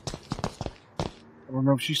 I don't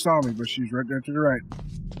know if she saw me, but she's right there to the right.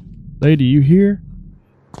 Lady, you here?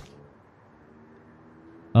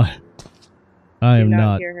 I am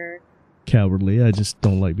not hear her. Cowardly. I just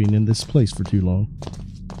don't like being in this place for too long.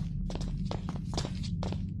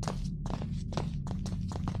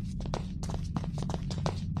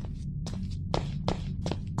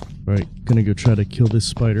 Alright, gonna go try to kill this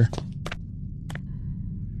spider.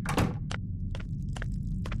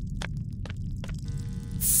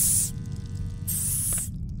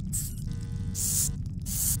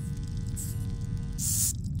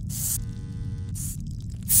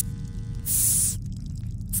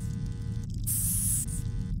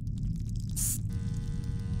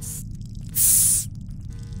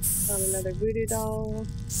 Found another voodoo doll.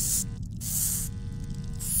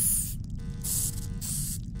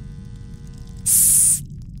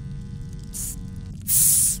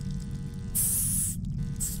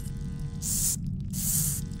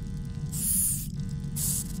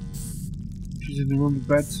 She's in the room with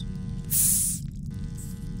beds.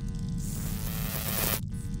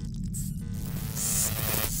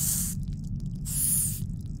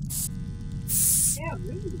 Yeah,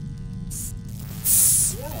 really.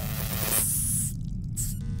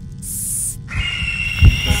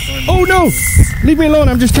 Oh no! Leave me alone,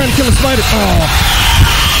 I'm just trying to kill a spider. Oh.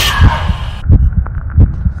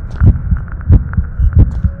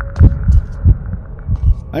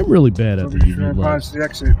 I'm really bad at the UV light. The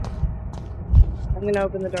exit. I'm gonna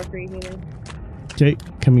open the door for you, Heenan. Okay,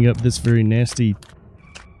 coming up this very nasty,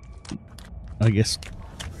 I guess,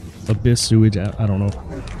 abyss sewage. I don't know.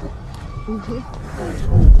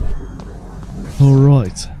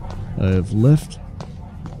 Alright, I have left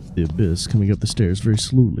the abyss, coming up the stairs very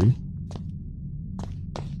slowly.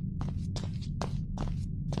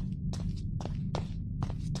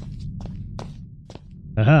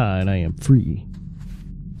 Aha, and I am free.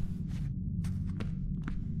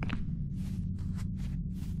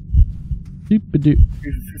 Doop-a-doop.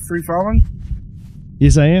 You free falling?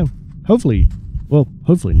 Yes, I am. Hopefully. Well,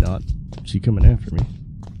 hopefully not. She coming after me.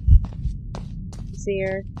 See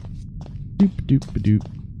her. Doop-a-doop-a-doop.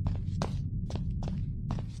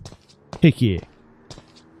 Heck yeah.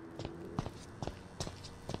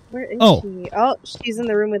 Where is Oh. she? Oh, she's in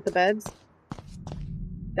the room with the beds.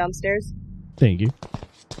 Downstairs. Thank you.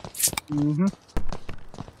 Mm-hmm.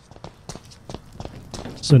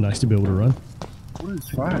 So nice to be able to run. What is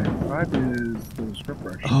 5? 5 is the script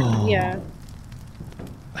brush. Oh. Yeah.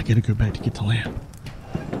 I gotta go back to get the lamp.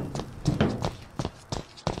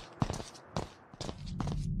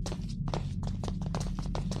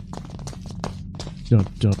 Dun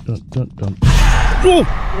dun dun dun dun. Oh!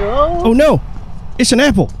 Oh, Oh no! It's an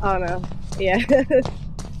apple! oh no. Yeah.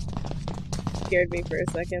 Scared me for a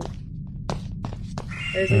second.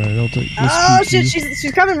 There's a... Alright, I'll take this. Oh PP. shit!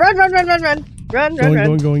 She's coming! Run! Run! Run! Run! Run! Run!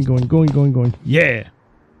 Run! Run! Going. Yeah!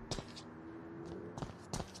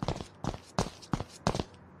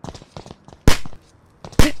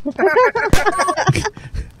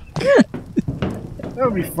 That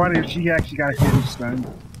would be funny if she actually got hit and stunned.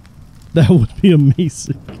 That would be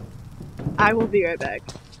amazing. I will be right back.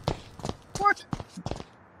 What?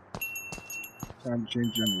 Time to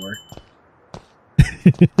change underwear.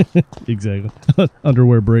 Exactly.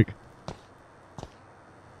 Underwear break.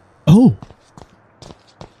 Oh!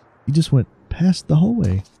 You just went past the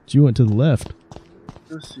hallway. You went to the left.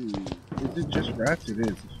 Let's see. Is it just rats? It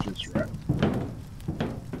is. It's just rats.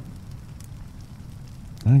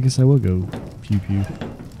 I guess I will go pew pew.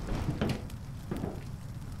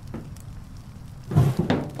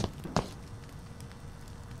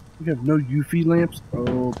 You have no UV lamps?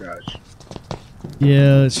 Oh gosh.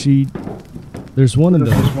 Yeah, there's one in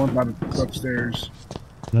There's the... this one by the upstairs.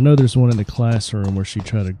 I know there's one in the classroom where she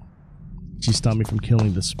stopped me from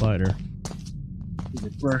killing the spider.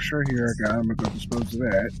 There's a brush right here. I got. I'm gonna go dispose of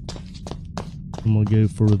that. I'm gonna go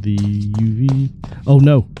for the UV. Oh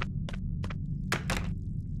no!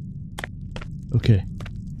 Okay.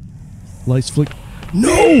 Lights flick.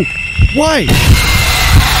 No! Why?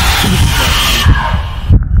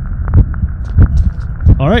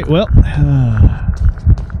 Alright, well.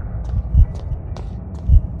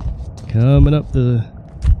 Coming up the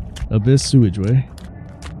Abyss sewage way.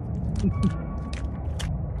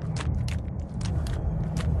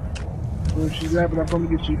 Where she's at, but I'm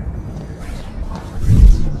gonna get you.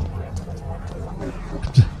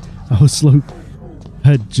 I was slow. I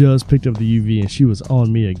had just picked up the UV and she was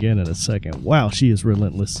on me again in a second. Wow, she is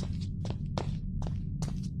relentless.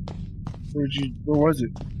 Where was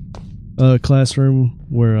it? Classroom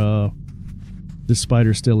where the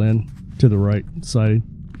spider's still in, to the right side.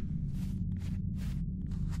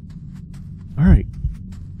 Alright.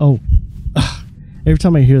 Oh. Every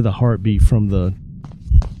time I hear the heartbeat from the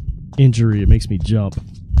injury, it makes me jump.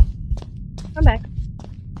 I'm back.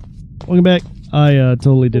 Welcome back. I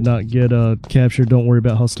totally did not get captured. Don't worry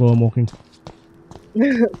about how slow I'm walking.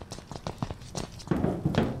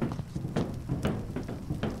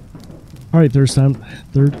 Alright,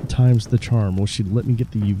 third time's the charm. Will she let me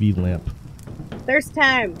get the UV lamp? Thirst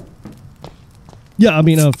time. Yeah, I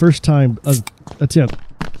mean, first time attempt.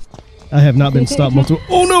 I have not been stopped multiple.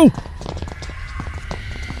 Oh no!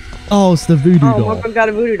 Oh, it's the voodoo doll. Oh, I've got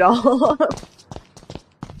a voodoo doll.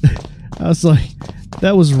 I was like,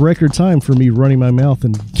 that was record time for me running my mouth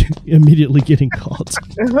and immediately getting caught.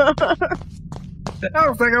 I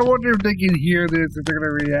was like, I wonder if they can hear this, if they're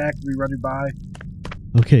gonna react and be running by.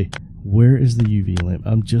 Okay, where is the UV lamp?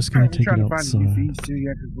 I'm just gonna take it outside. Trying to find the UV too,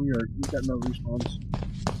 yeah, because we've got no response.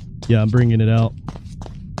 Yeah, I'm bringing it out.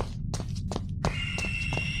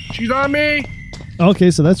 She's on me!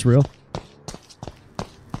 Okay, so that's real.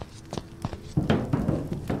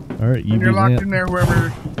 Alright, UV and you're locked lamp. in there,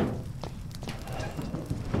 whoever.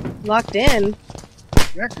 Locked in?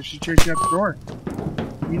 Yeah, because she chased you out the door.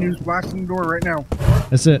 Hinu's blasting the door right now.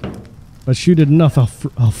 That's it. If I shoot it enough, I'll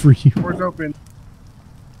free you. Door's open.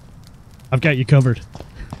 I've got you covered.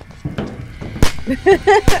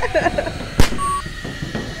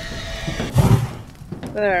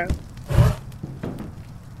 There.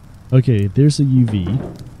 Okay, there's a UV.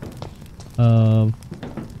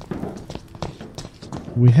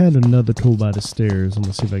 We had another tool by the stairs. I'm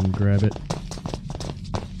gonna see if I can grab it.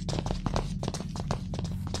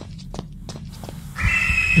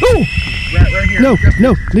 Oh! Right here. No,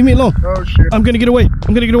 no, leave me alone. Oh shit. I'm gonna get away.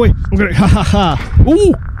 I'm gonna get away. I'm gonna. Ha ha ha.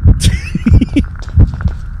 Ooh!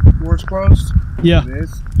 Door's closed. Yeah. It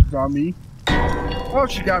is. She's on me. Oh,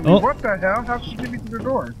 she got me. Oh. What the hell? How did she get me through the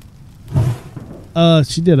door?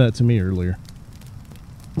 She did that to me earlier.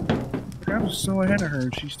 I was so ahead of her,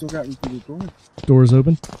 and she still got me through the door. Doors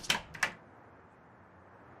open.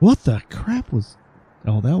 What the crap was...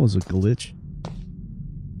 Oh, that was a glitch.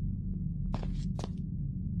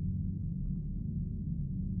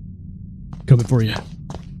 Coming for you.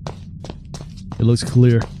 It looks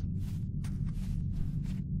clear.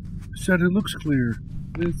 Said it looks clear.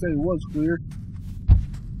 Didn't say it was clear.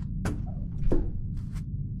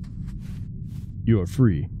 You are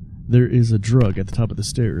free. There is a drug at the top of the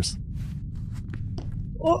stairs.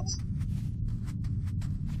 Oh.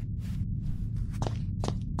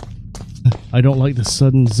 I don't like the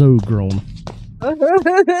sudden Zoe groan. Where's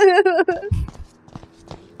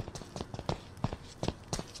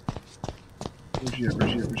she at?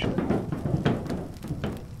 Where's she at? Where's she at?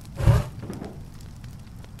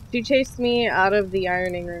 She chased me out of the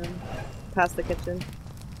ironing room, past the kitchen.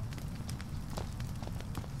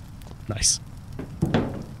 Nice.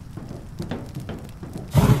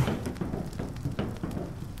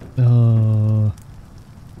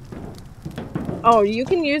 Oh, you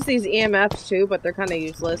can use these EMFs too, but they're kind of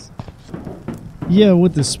useless. Yeah,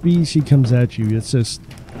 with the speed she comes at you, it's just...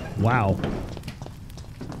 Wow.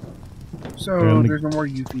 So, there's no more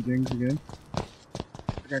UV things again. I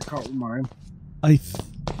got caught with mine. It's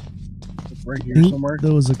right here think somewhere.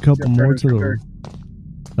 There was a couple Yep, more right to the... there.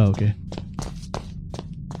 Oh, okay.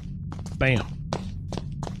 Bam.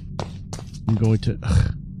 I'm going to...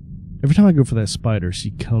 Ugh. Every time I go for that spider, she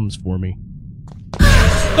comes for me.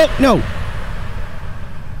 Oh, no!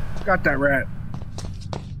 Got that rat.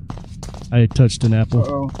 I touched an apple.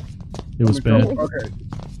 Uh-oh. It was bad. Okay.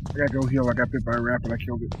 I gotta go heal. I got bit by a rat, but I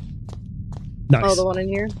killed it. Nice. Oh, the one in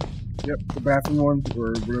here? Yep, the bathroom one,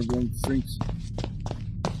 or whatever one sinks.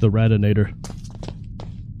 The ratinator.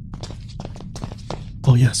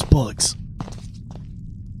 Oh yes, bugs.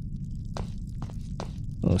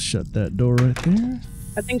 I'll shut that door right there.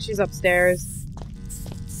 I think she's upstairs.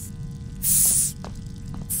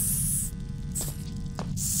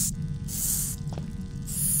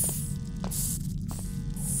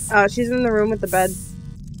 She's in the room with the bed.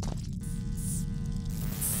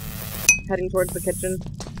 Heading towards the kitchen.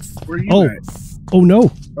 Where are you at? Oh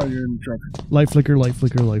no! Oh, you're in the truck. Light flicker, light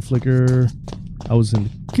flicker, light flicker. I was in the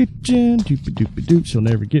kitchen. Doopy doopy doop. She'll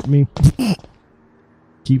never get me.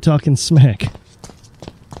 Keep talking smack.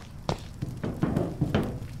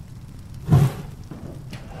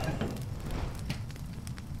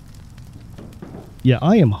 Yeah,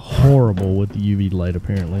 I am horrible with the UV light,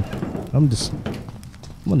 apparently. I'm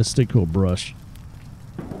gonna stick to a brush.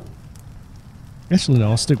 Actually, no,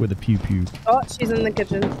 I'll stick with a pew-pew. Oh, she's in the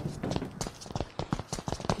kitchen.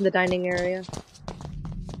 The dining area.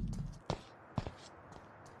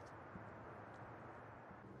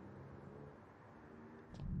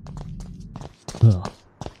 Oh.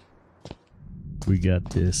 We got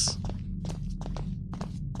this.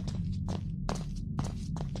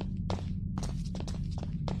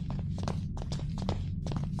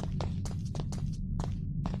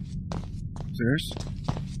 There's?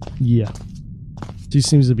 Yeah. She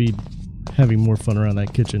seems to be having more fun around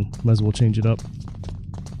that kitchen. Might as well change it up.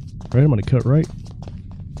 Right, I'm gonna cut right.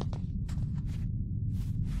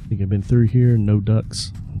 I think I've been through here. No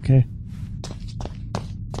ducks. Okay.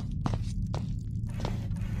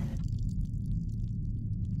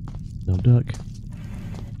 No duck.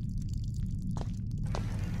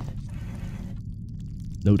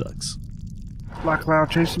 No ducks. Black cloud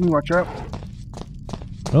chasing me, watch out.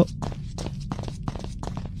 Oh.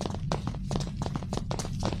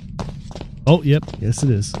 Oh, yep. Yes, it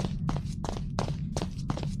is.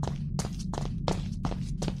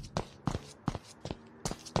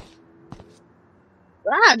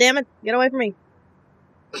 Ah, damn it. Get away from me.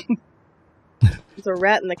 There's a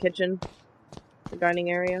rat in the kitchen. The dining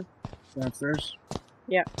area. Downstairs?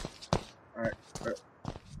 Yeah. Alright.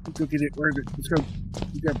 Let's go get it. Where is it? Let's go.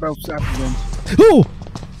 We got both saplings. Oh!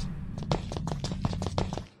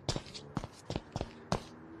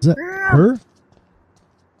 Is that her?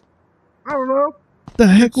 I don't know. The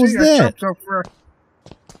heck was that?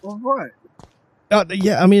 Well, what?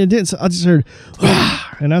 Yeah, I mean, it didn't. I just heard,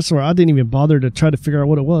 and I swear I didn't even bother to try to figure out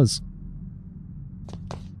what it was.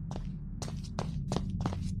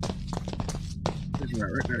 There's a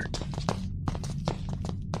rat right there.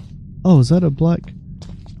 Oh, is that a black?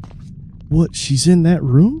 What? She's in that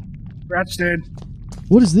room? Rat's dead.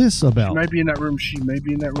 What is this She about? might be in that room. She may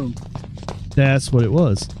be in that room. That's what it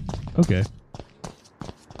was. Okay.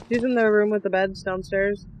 She's in the room with the beds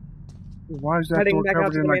downstairs. Why is that Heading door back out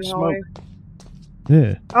covered to in the like main smoke? hallway.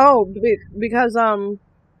 Yeah. Oh, because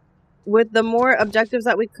with the more objectives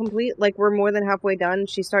that we complete, like we're more than halfway done,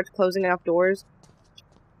 she starts closing off doors.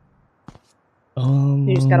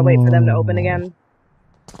 You just gotta wait for them to open again.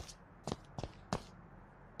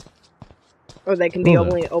 Or they can be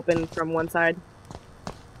only open from one side.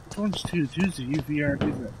 Which one's two? Two's the UVR.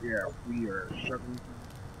 Yeah, we are struggling.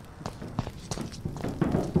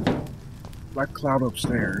 Black cloud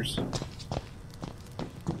upstairs.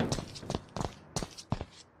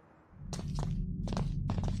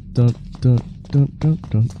 Dun dun dun dun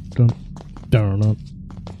dun dun dun dun.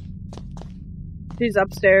 She's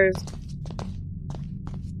upstairs.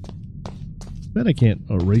 Bet I can't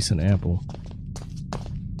erase an apple.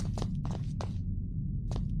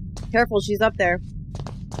 Careful, she's up there.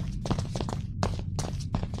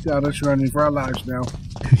 Got us running for our lives now.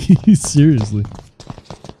 Seriously.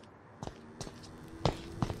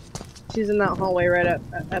 She's in that hallway right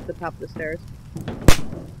at the top of the stairs.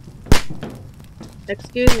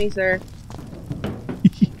 Excuse me, sir.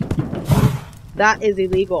 That is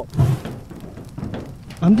illegal.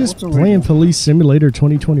 I'm just What's playing illegal? Police Simulator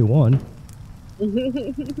 2021.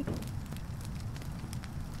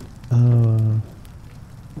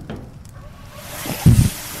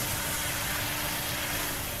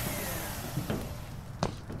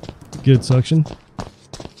 Good suction.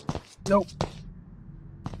 Nope.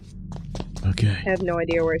 Okay. I have no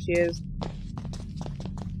idea where she is.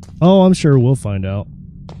 Oh, I'm sure we'll find out.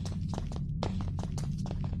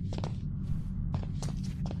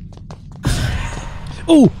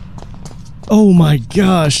 Oh! Oh my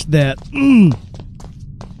gosh, that...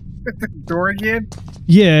 Door again?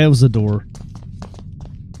 Yeah, it was a door.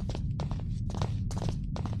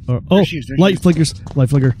 Oh, There she is, there she light is. flickers. Light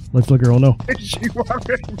flicker. Light flicker. Oh no. She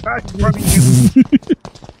walking back, running you.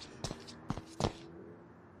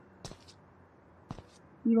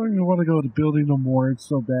 You don't even want to go to the building no more. It's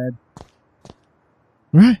so bad.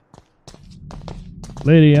 Right?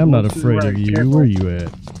 Lady, I'm not Well, she's afraid of right, you. careful. Where you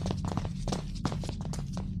at?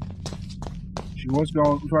 She was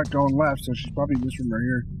going left, so she's probably in this room right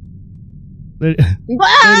here. Lady,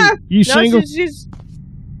 Ah! lady, you No, shingle? she's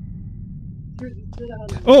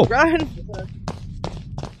Oh! run.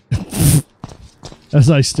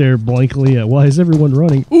 As I stare blankly at, why is everyone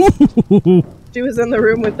running? Ooh! She was in the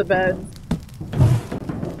room with the bed.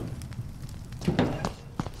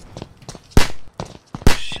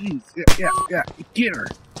 Jeez. Yeah. Get her.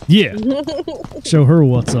 Yeah. Show her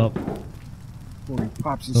what's up. Before he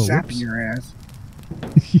pops his Oh, sap whoops. in your ass.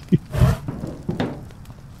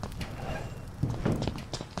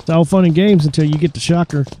 It's all fun and games until you get the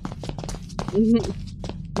shocker. Oh,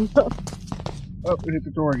 we hit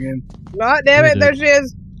the door again. God damn it, there she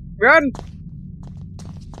is. Run.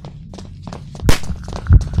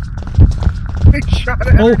 Big shot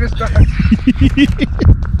at her this time.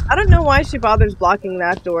 I don't know why she bothers blocking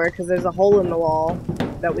that door, because there's a hole in the wall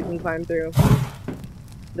that we can climb through.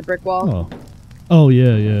 The brick wall. Oh. Oh,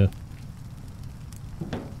 yeah, yeah.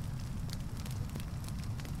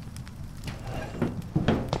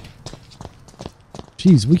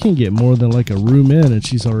 Jeez, we can get more than like a room in and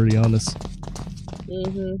she's already on us.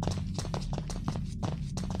 Mm-hmm.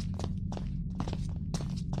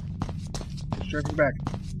 Striking back.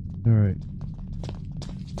 Alright.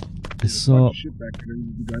 I saw... Shit back there.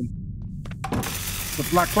 You'll be done. The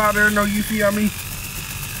black cloud there, no UV on me.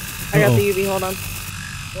 I got the UV, hold on.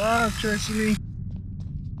 Ah, chasing me.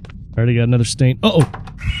 Already got another stain. Uh-oh!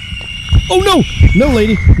 Oh, no! No,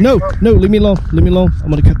 lady! No! No, leave me alone. Leave me alone. I'm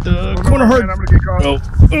gonna cut the corner hard. I'm gonna get caught.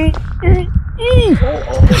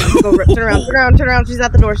 Go, turn around, turn around, turn around. She's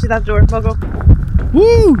at the door, she's at the door. Go, go.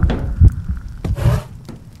 Woo!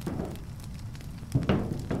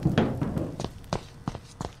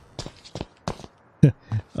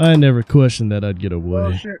 I never questioned that I'd get Oh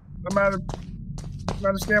away. shit. I'm out of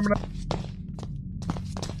stamina.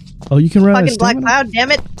 Oh, you can run out of Fucking black stamina? cloud,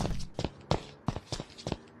 damn it.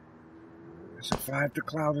 I survived the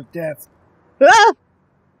cloud of death. Ah!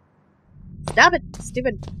 Stop it,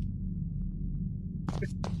 stupid.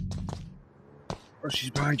 Oh, she's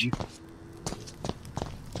behind you.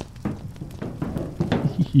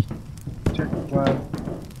 Check the cloud.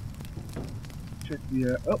 Check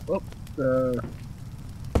the, the...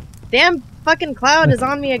 Damn fucking cloud is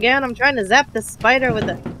on me again. I'm trying to zap the spider with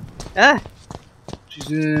the... Ah! She's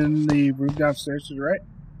in the room downstairs to the right,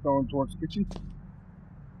 going towards the kitchen.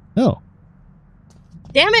 Oh.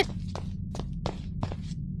 Damn it!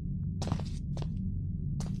 I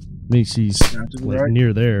mean, she's Down to the like right.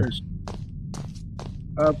 near there.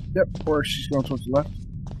 Yep, or she's going towards the left.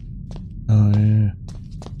 Oh, yeah.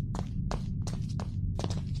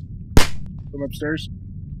 Come upstairs.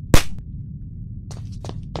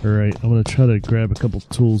 Alright, I'm gonna try to grab a couple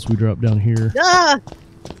tools we dropped down here. Ah!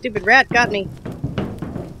 Stupid rat got me.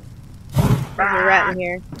 There's a rat in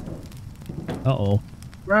here. Uh-oh.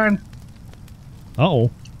 Run! Uh-oh.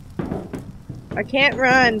 I can't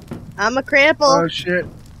run. I'm a cripple. Oh shit.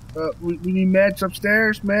 We need meds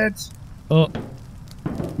upstairs, meds. Oh.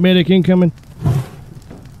 Medic incoming.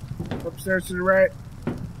 Upstairs to the right.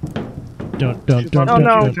 Dun, She's dun, on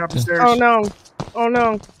no. the top of the stairs. Oh no. Oh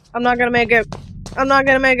no. I'm not gonna make it. I'm not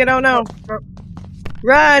gonna make it. Oh no.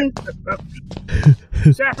 Run!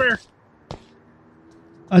 Zap her!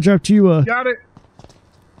 I dropped you Got it!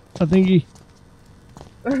 a thingy.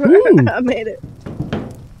 Ooh. I made it.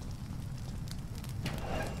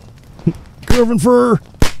 Covering fur.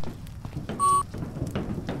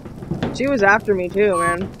 She was after me too,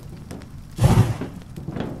 man.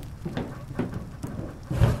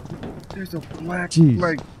 There's a black, Jeez.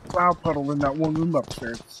 like, cloud puddle in that one room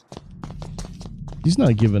upstairs. He's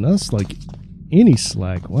not giving us, like, any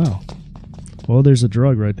slack. Wow. Well, there's a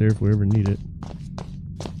drug right there if we ever need it.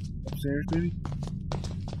 Upstairs, maybe?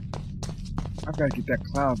 I've got to get that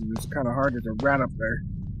cloud, and it's kind of hard. There's a rat up there.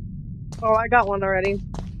 Oh, I got one already.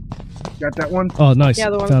 Got that one? Oh, nice.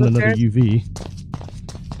 Yeah, the one Found another upstairs. UV.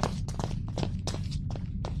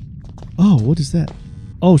 Oh, what is that?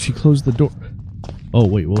 Oh, she closed the door. Oh,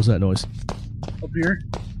 wait, what was that noise? Up here?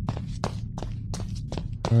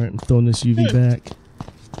 Alright, I'm throwing this UV back.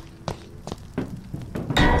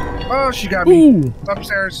 Oh, she got me. Ooh!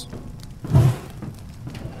 Upstairs.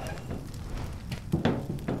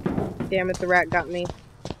 Damn it, the rat got me.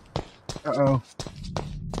 Uh-oh.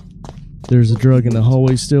 There's a drug in the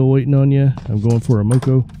hallway still waiting on you. I'm going for a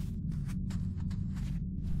Moko.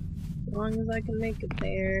 As long as I can make it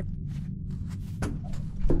there.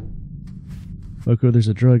 Moko, there's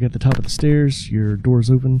a drug at the top of the stairs. Your door's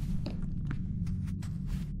open.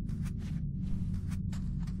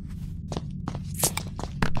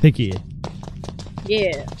 Thank you.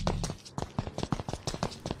 Yeah.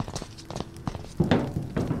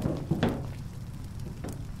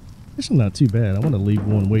 This is not too bad. I want to leave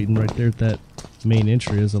one waiting right there at that main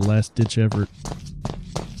entry as a last ditch effort.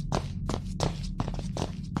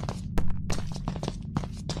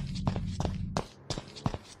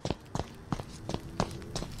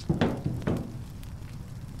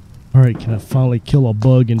 Alright, can I finally kill a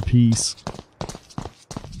bug in peace?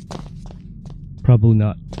 Probably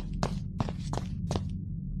not.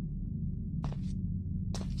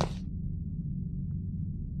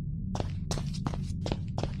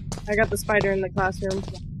 I got the spider in the classroom.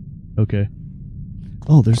 Okay.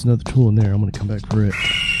 Oh, there's another tool in there. I'm gonna come back for it.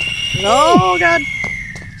 Oh god!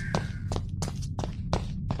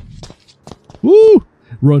 Woo!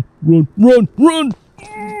 Run, run, run, run!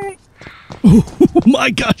 Oh my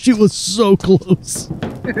gosh, it was so close.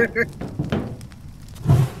 I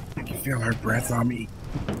can feel her breath on me.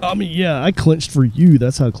 I mean, yeah, I clenched for you.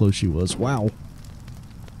 That's how close she was. Wow.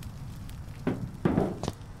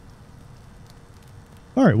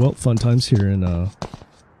 All right, well, fun times here in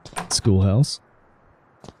Schoolhouse.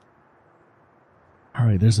 All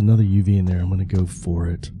right, there's another UV in there. I'm going to go for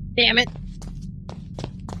it. Damn it!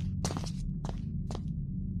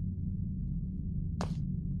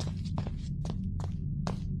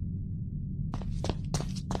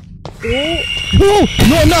 Oh,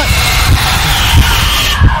 no, I'm not!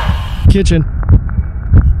 Kitchen.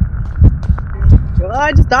 Well,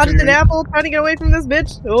 I just dodged an apple trying to get away from this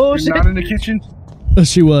bitch. Oh, You're shit. not in the kitchen? Oh,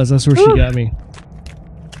 she was. That's where she got me.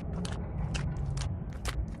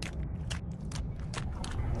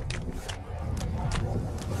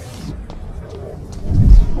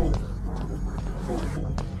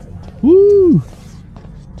 Woo!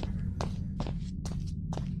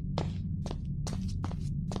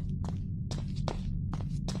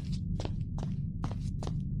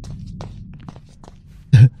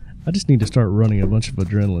 I just need to start running a bunch of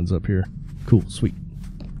adrenalines up here. Cool, sweet.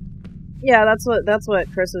 Yeah, that's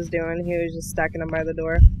what Chris was doing. He was just stacking them by the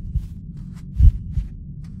door.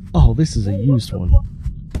 Oh, this is a used one.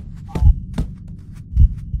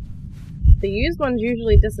 The used ones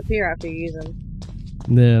usually disappear after you use them.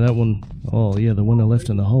 Yeah, that one. Oh, yeah, the one I left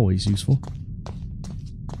in the hallway is useful.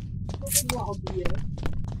 Oh,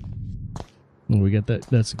 we got that.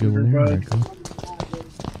 That's a good one there. Very cool.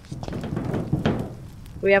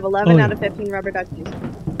 We have 11 yeah. out of 15 rubber duckies.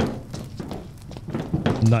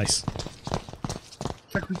 Nice.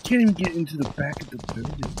 It's like we can't even get into the back of the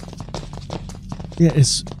building. Yeah,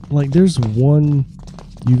 it's like there's one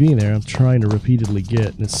UV in there I'm trying to repeatedly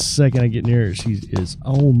get, and the second I get near her, she is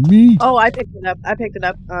on me. Oh, I picked it up. I picked it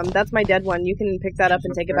up. That's my dead one. You can pick that up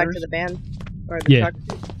and take it back to the van. Or the truck.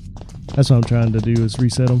 That's what I'm trying to do is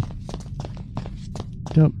reset them.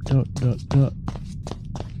 Dump, dump, dump, dump.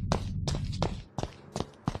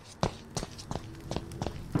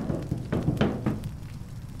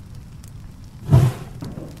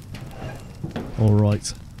 All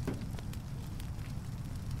right.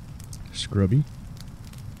 Scrubby.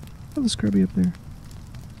 Oh, the Scrubby up there.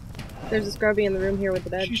 There's a Scrubby in the room here with the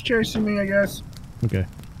bed. She's chasing me, I guess. Okay.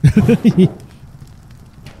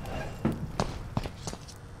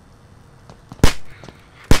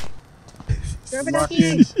 Rubber Lock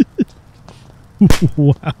ducky! in.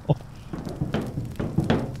 Wow.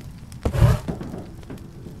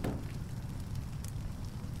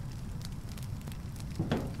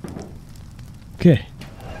 Okay.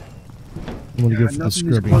 I'm gonna go for the Nothing is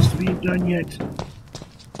Scrubby. close to being done yet.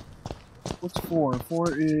 What's 4?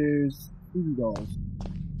 4 is voodoo dolls.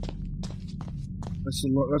 That's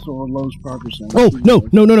what we're lowest progress on. Oh, no,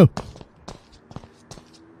 no, no, no.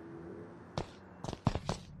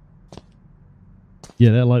 Yeah,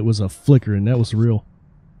 that light was a flicker, and that was real.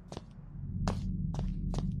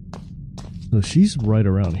 So she's right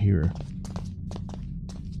around here.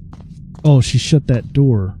 Oh, she shut that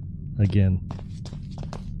door again.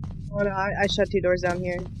 Oh no, I shut 2 doors down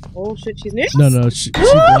here. Oh shit, she's near. No, no, she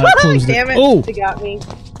closed Damn it! Oh, She got me.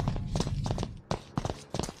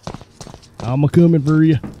 I'm a-coming for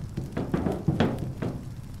you.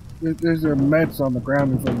 There's a meds on the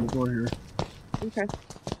ground in front of the door here. Okay.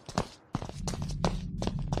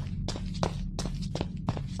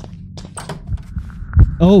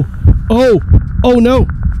 Oh, oh, oh no.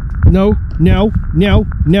 No, no, no,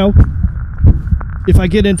 no. If I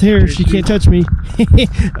get into here, she can't touch me.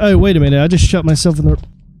 Oh, wait a minute. I just shut myself in the...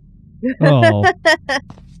 Oh.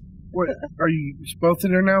 What? Are you both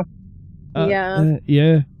in there now? Yeah.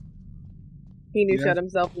 Yeah. He knew Yeah. shut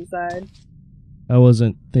himself inside. I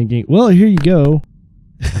wasn't thinking, well, here you go.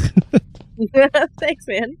 Thanks,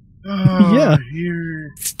 man. Oh, Yeah.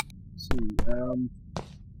 Here. Let's see.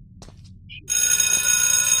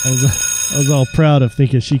 I was all proud of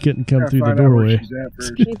thinking she couldn't come Gotta through the find out where doorway. she's at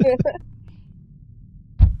first.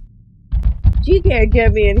 She can't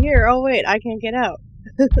get me in here. Oh wait, I can't get out.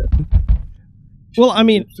 Well, I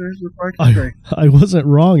mean, Upstairs with parking tray. I wasn't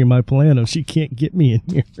wrong in my plan of she can't get me in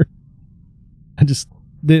here. I just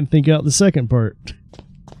didn't think out the second part.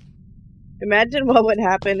 Imagine what would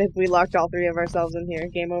happen if we locked all 3 of ourselves in here.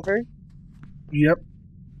 Game over. Yep.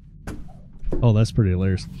 Oh, that's pretty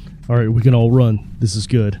hilarious. All right, we can all run. This is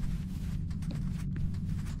good.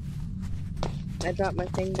 I dropped my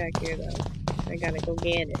thing back here though. I gotta go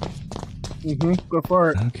get it. Go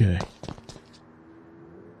for it. Okay.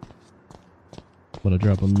 I'm gonna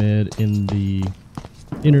drop a med in the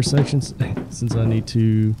intersections since I need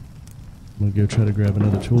to. I'm gonna go try to grab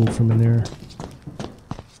another tool from in there.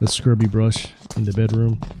 The scrubby brush in the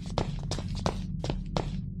bedroom.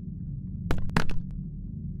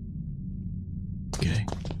 Okay.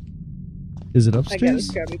 Is it upstairs? I got a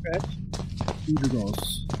scrubby brush. Here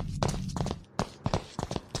goes.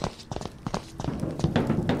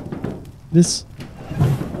 This.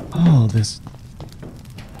 Oh, this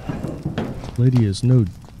lady is no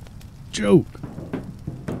joke.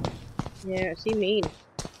 Yeah, she mean.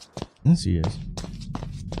 Yes, she is.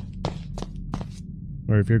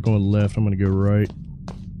 Or if you're going left, I'm going to go right.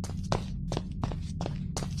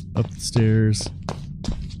 Up the stairs.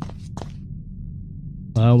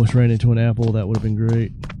 I almost ran into an apple. That would have been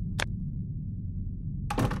great.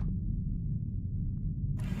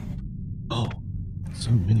 Oh,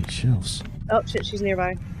 so many shelves. Oh shit, she's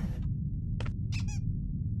nearby.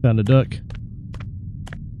 Found a duck.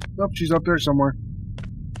 Nope, she's up there somewhere.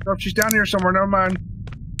 Nope, she's down here somewhere. Never mind.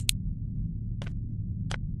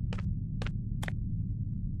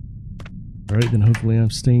 Alright, then hopefully I'm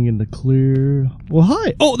staying in the clear. Well,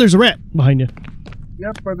 hi! Oh, there's a rat behind you.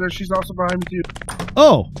 Yep, but she's also behind me too.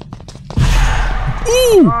 Oh!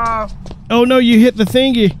 Ooh! Oh no, you hit the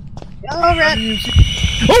thingy. Oh, rat!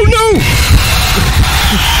 Oh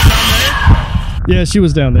no! Yeah, she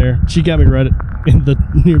was down there. She got me right in the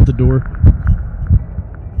near the door.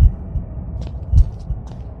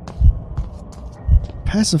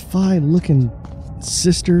 Pacify looking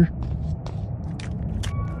sister.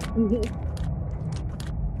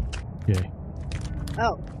 Okay.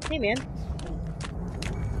 Oh, hey man.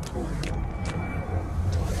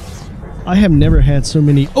 I have never had so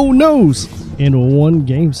many oh no's in one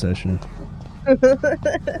game session.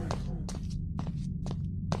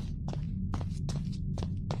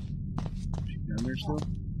 She down there still?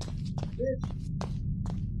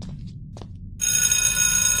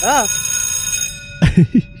 Oh.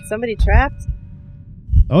 Somebody trapped?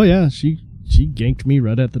 Oh yeah, she ganked me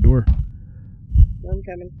right at the door. I'm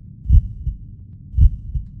coming.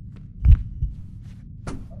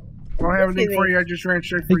 I don't have anything for you. I just ran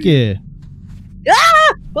straight for Heck you. yeah.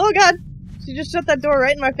 Ah! Oh god! She just shut that door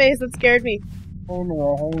right in my face. That scared me. Hole in the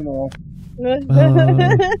wall, hole in the wall.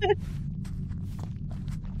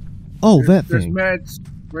 Oh, that There's thing. meds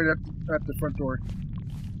right at the front door.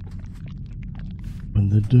 Open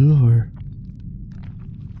the door.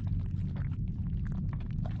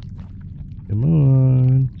 Come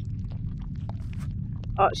on.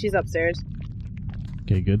 Oh, she's upstairs.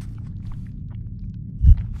 Okay, good.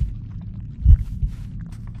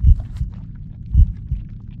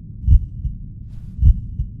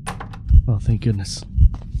 Oh, thank goodness.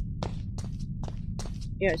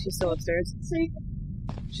 Yeah, she's still upstairs.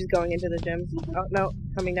 She's going into the gym. Oh, no.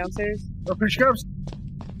 Coming downstairs. Oh, here she comes.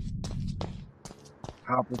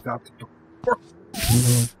 Hop without the door.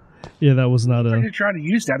 Yeah, that was not Are a... you trying to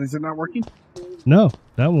use that? Is it not working? No,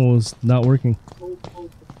 that one was not working.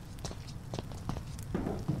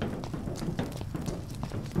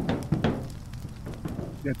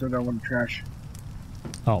 Yeah, throw that one in the trash.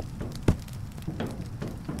 Oh.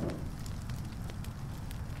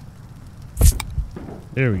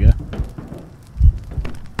 There we go.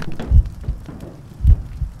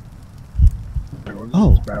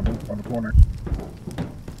 Oh. Bad one on the corner.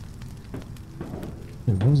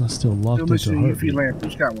 Hey, why was I still locked Still into missing a UV heartbeat? lamp.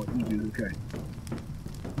 Who's got one? You do, okay.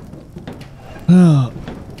 Oh,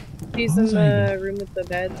 She's What in was I the room with the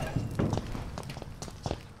bed.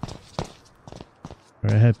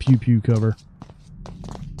 I have pew pew cover.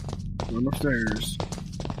 Going upstairs.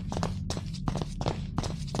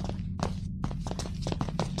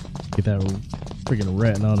 Get that freaking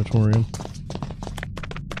rat in auditorium.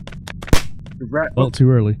 The rat. Well, too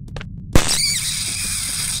early.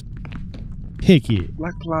 Heck yeah.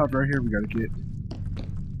 Black cloud right here we gotta get.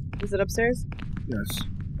 Is it upstairs? Yes.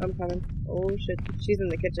 I'm coming. Oh shit. She's in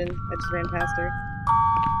the kitchen. I just ran past her.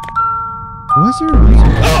 Why is there a reason?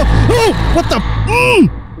 Oh! Oh! What the?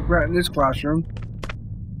 The rat in this classroom.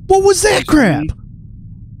 What was that crap?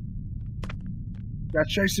 Got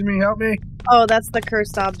chasing me, help me. Oh, that's the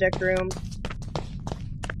cursed object room.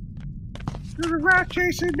 There's a rat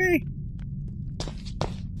chasing me.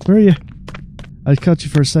 Where are you? I caught you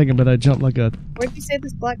for a second, but I jumped like a... Where'd you say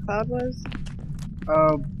this black cloud was?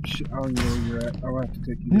 I don't know where you're at. I'll have to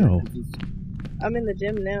take you No. there. 'Cause it's- I'm in the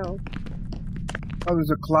gym now. Oh,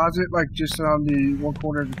 there's a closet, like, just on the one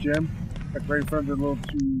corner of the gym. Like, right in front of the little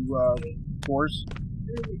two, doors.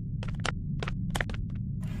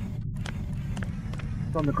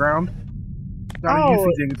 It's on the ground. Not a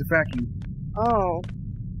UV thing, it's a vacuum. Oh.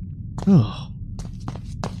 Oh.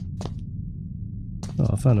 Oh,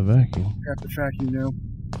 I found a vacuum. Got the vacuum now.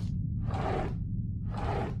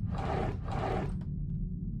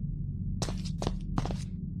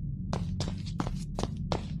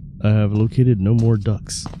 I have located no more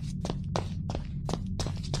ducks.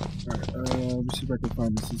 Alright, let me see if I can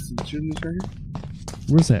find this. Is the gym right here?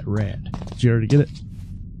 Where's that rat? Did you already get it?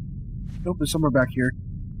 Nope, it's somewhere back here.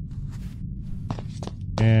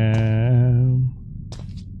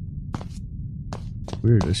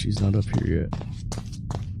 Weird that she's not up here yet.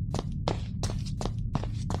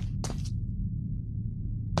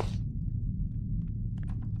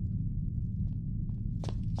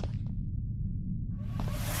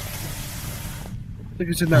 I think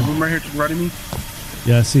it's in that room right here to the right of me.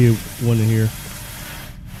 Yeah, I see one in here.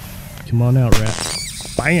 Come on out, rat.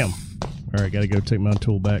 Bam! Alright, gotta go take my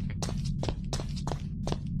tool back.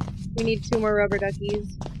 We need 2 more rubber duckies.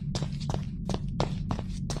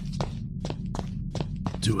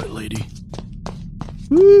 Do it, lady.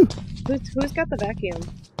 Woo! Who's got the vacuum?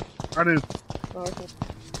 I do. Oh, okay.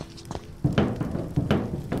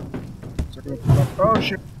 Oh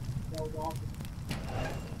shit.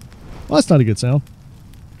 Well, that's not a good sound.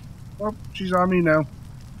 Oh, she's on me now.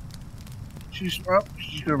 She's gonna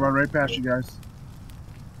run right past you guys.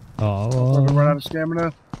 Oh. I'm gonna run out of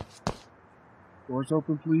stamina. Doors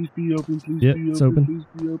open, please be open, please Yep, be open, it's open. please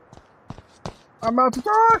be open. I'm out the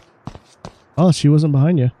door! Oh, she wasn't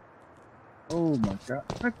behind you. Oh my god.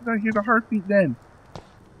 How did I hear the heartbeat then?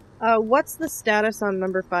 What's the status on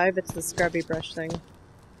number 5? It's the scrubby brush thing.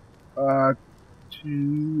 2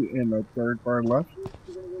 and a 3rd bar left.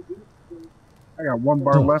 I got 1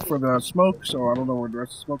 bar left for the smoke, so I don't know where the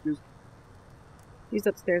rest of the smoke is. He's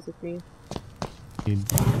upstairs with me.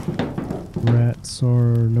 Rats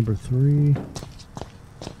are number 3.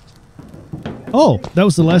 Oh, that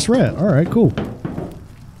was the last rat. Alright, cool.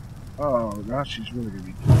 Oh, now she's really gonna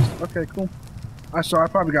be pissed. Okay, cool. I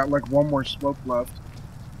probably got like 1 more smoke left.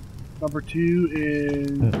 Number 2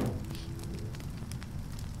 is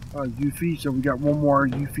UV, so we got 1 more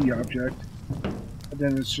UV object. And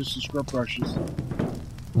then it's just the scrub brushes.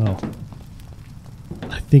 Oh.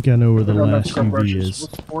 I think I know where the No, not last scrub UV brushes. is.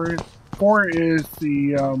 What's 4 is? 4 is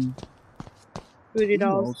the Voodoo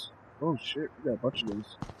dolls. Oh shit, we got a bunch of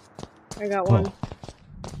those. I got 1.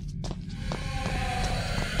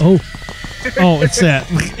 Oh. Oh, it's that.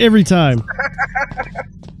 Every time.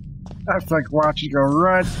 That's like watching go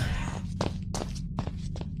run.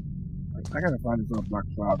 I gotta find this little black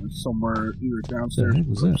cloud. It's somewhere either downstairs What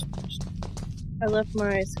was that? I left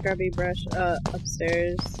my scrubby brush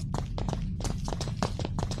upstairs.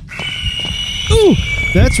 Ooh,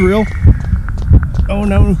 that's real. Oh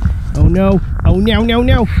no. Oh no. Oh no, no,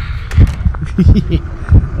 no.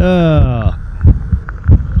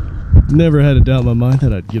 Never had a doubt in my mind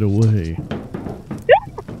that I'd get away.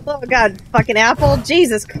 Oh god, fucking apple.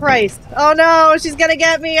 Jesus Christ. Oh no, she's gonna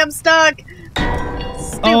get me. I'm stuck.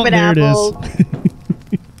 Stupid there apple.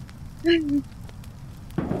 it is.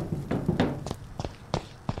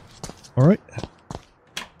 Alright.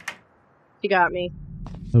 She got me.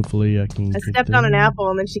 Hopefully I can I get stepped on an apple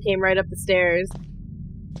and then she came right up the stairs.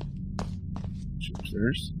 She's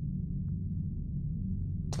upstairs.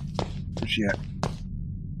 Where's she at?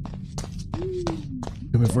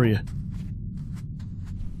 Coming for you.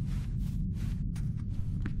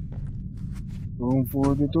 Going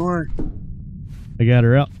for the door. I got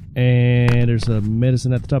her out. And there's a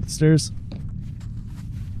medicine at the top of the stairs.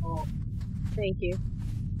 Oh, thank you.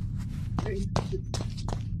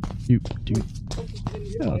 Dude.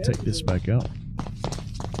 Yeah, I'll take this back out.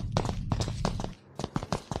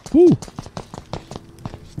 Woo!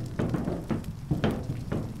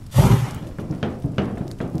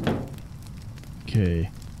 Okay.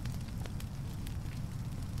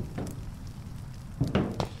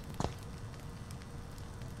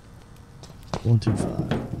 One, 2,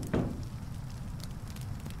 5.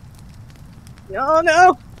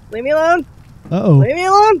 No! Leave me alone! Uh-oh. Leave me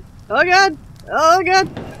alone! Oh god! Oh god!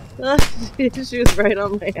 She was right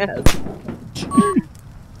on my ass.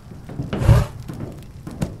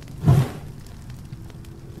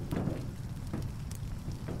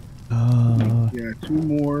 Yeah, 2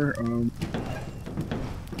 more. I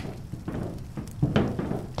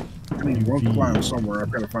need 1 clown somewhere.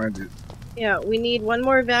 I've got to find it. Yeah, we need 1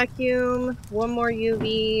 more vacuum, 1 more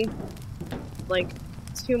UV, like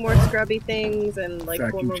 2 more scrubby things, and like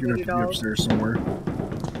 4 more Vacuum's voodoo gonna have to be dolls. upstairs somewhere.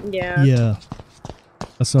 Yeah. Yeah.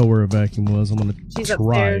 I saw where a vacuum was. I'm gonna She's try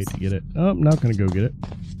upstairs. to get it. Oh, I'm not gonna go get it.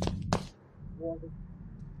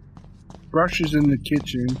 Brush is in the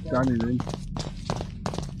kitchen, dining room.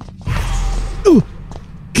 Ooh!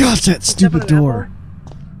 Gosh, that stupid door.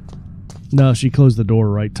 No, she closed the door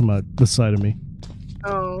right to the side of me.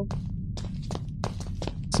 Oh.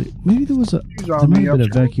 Let's see, maybe there was a. There might have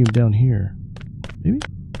been a vacuum down here. Maybe.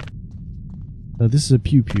 No, this is a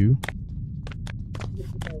pew pew.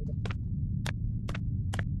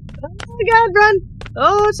 Oh my God! Run!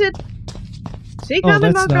 Oh shit! She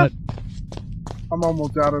coming, that's Mocha. not. I'm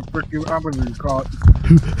almost out of freaking. I'm gonna be caught.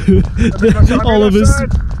 All of us.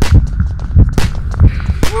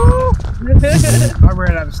 I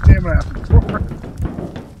ran out of stamina after the door.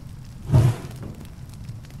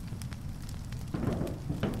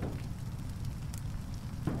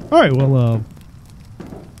 All right, well,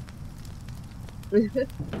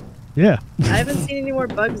 yeah. I haven't seen any more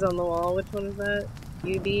bugs on the wall. Which one is that?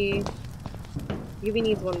 UV. UV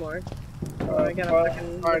needs one more. Oh, I gotta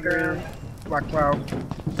fucking look around. Black cloud.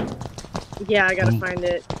 Yeah, I gotta find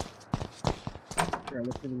it. Yeah,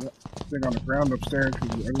 look for the thing on the ground upstairs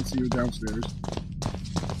because I didn't see you downstairs.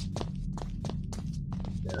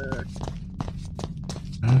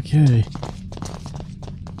 Okay.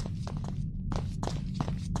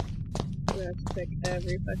 I'm gonna have to check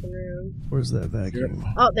every fucking room. Where's that vacuum?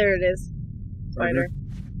 Oh, there it is. Spider.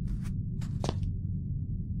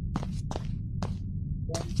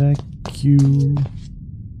 Vacuum.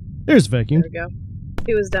 There's vacuum. There we go.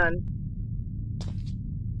 He was done.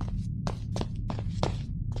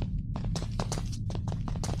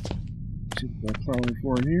 See the flower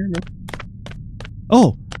floor in here? No.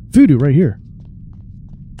 Oh, voodoo right here.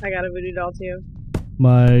 I got a voodoo doll too.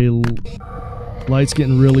 My light's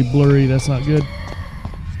getting really blurry. That's not good.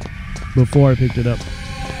 Before I picked it up.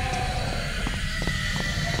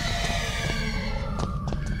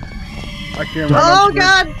 I can't. Oh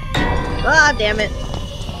God! Ah, damn it!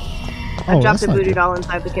 I dropped a voodoo good. doll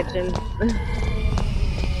inside the kitchen.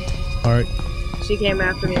 All right. She came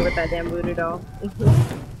after me with that damn voodoo doll.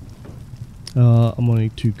 I'm going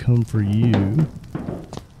to come for you.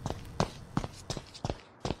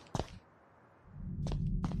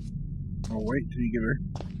 I'll wait till you get her.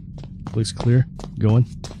 Looks clear. Going.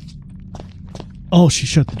 Oh, she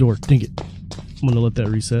shut the door. Dang it. I'm going to let that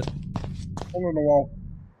reset. Hold on the wall.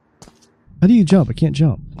 How do you jump? I can't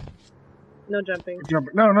jump. No jumping. Jump.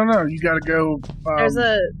 No, no, no. You gotta go. There's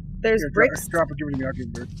here, bricks. Drop it. Give it to me. I'll give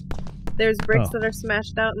it to her. There's bricks that are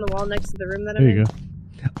smashed out in the wall next to the room that I'm There in. you go.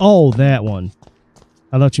 Oh, that one.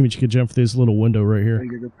 I thought you meant you could jump through this little window right here. You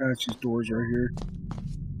gotta go past these doors right here.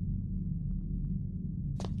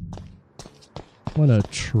 I'm going to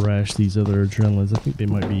trash these other adrenalines. I think they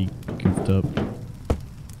might be goofed up.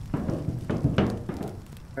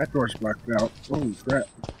 That door's blacked out. Holy crap.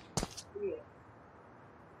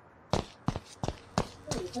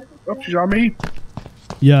 Oh, she's on me.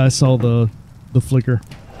 Yeah, I saw the flicker.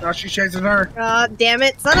 Now she's chasing her. Damn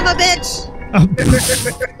it, son of a bitch!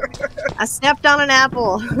 I stepped on an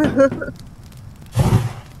apple.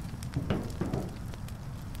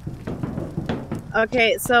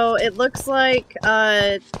 Okay, so it looks like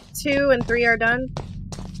 2 and 3 are done.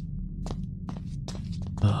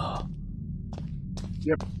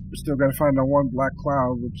 Yep. We still gotta find that one black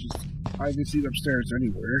cloud, which is I didn't see it upstairs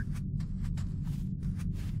anywhere.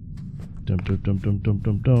 Dum dum dum dum dum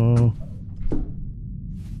dum dum.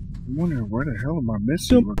 I'm wondering where the hell am I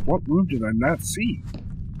missing? Like, what room did I not see?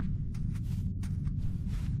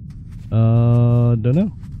 Don't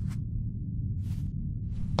know.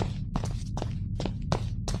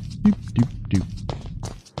 Doop doop doop.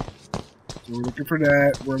 So we're looking for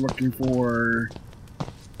that. We're looking for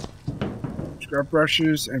scrub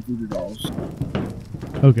brushes and voodoo dolls.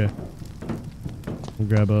 Okay. We'll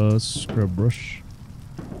grab a scrub brush.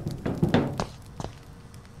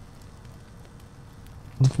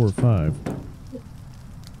 1, 4, 5.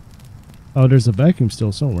 Oh, there's a vacuum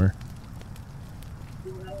still somewhere.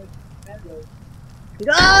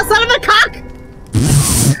 Oh, son of a cock!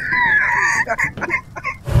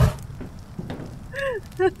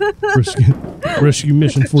 Rescue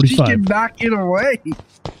mission 45. She can knock it away.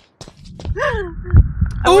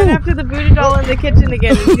 I went after the voodoo doll in the kitchen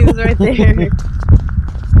again and she was right there.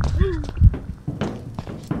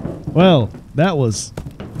 Well, that was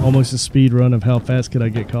almost a speed run of how fast could I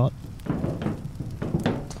get caught.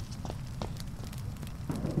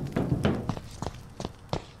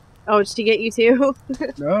 Oh, did she get you too?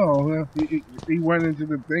 No, he went into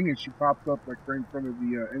the thing and she popped up like right in front of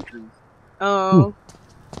the entrance. Oh. Ooh.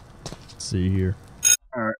 Let's see here.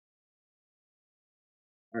 Alright.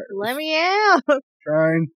 Let me out!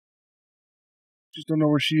 Trying. Just don't know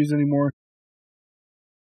where she is anymore.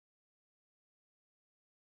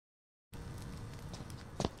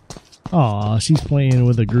 Aw, she's playing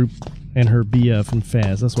with a group and her BF and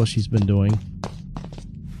Faz. That's what she's been doing.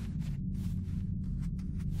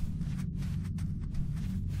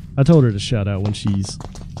 I told her to shout out when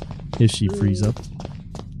if she frees up.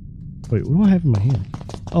 Wait, what do I have in my hand?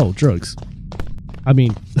 Oh, drugs. I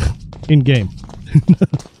mean, in game.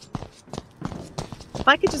 If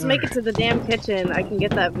I could just make it to the damn kitchen, I can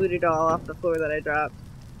get that voodoo doll off the floor that I dropped.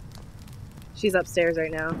 She's upstairs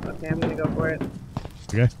right now. Okay, I'm gonna go for it.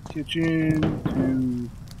 Okay. Kitchen to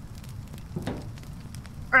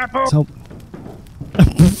apple.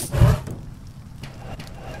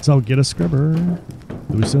 So I'll get a scrubber. Do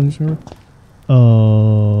we still need a scrubber?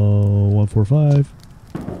 145.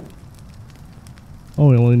 Oh,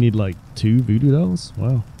 we only need like 2 voodoo dolls?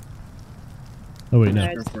 Wow. Oh wait,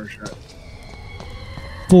 no.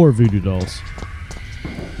 4 voodoo dolls.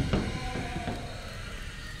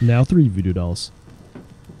 Now 3 voodoo dolls.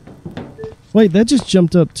 Wait, that just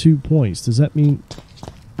jumped up 2 points. Does that mean...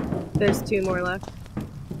 There's 2 more left.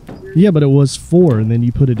 Yeah, but it was 4, and then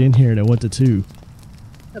you put it in here and it went to 2.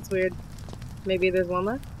 That's weird. Maybe there's 1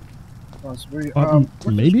 left? Possibly.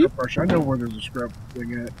 Maybe? I know where there's a scrub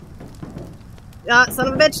thing at. Son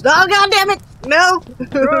of a bitch! Oh, god damn it! No!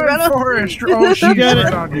 Run, Forrest! Oh, she got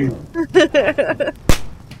it on you.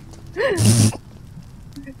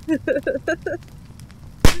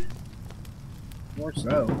 More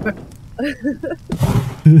so.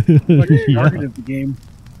 Like a target of the game.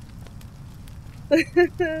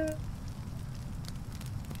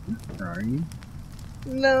 Crying?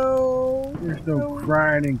 No. There's no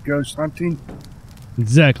crying and ghost hunting.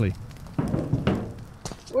 Exactly.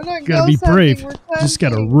 We're not Gotta be ghost hunting, brave. we're Just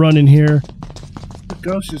gotta hunting. run in here. The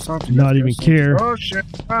ghost is hunting. Not even care. Oh shit!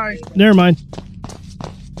 Hi. Never mind.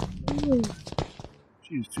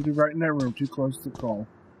 She's too right in that room, too close to call.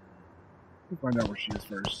 We'll find out where she is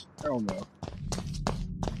first. Hell no.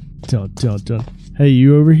 Dun. Hey,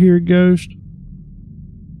 you over here, ghost?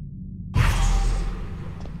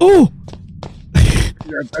 Oh!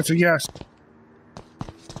 Yeah, that's a yes.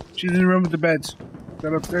 She's in the room with the beds.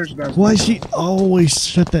 That upstairs or downstairs? Why she always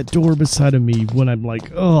shut that door beside of me when I'm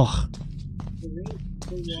like, ugh.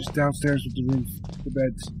 She's downstairs with the room, the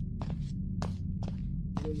beds.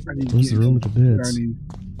 I need to Where's get the room with the beds?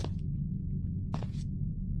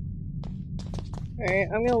 Alright,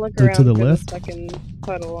 I'm gonna look To around the for left? this fucking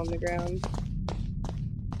puddle on the ground.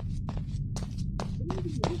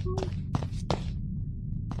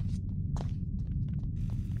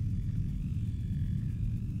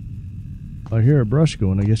 I hear a brush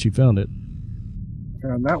going. I guess you found it.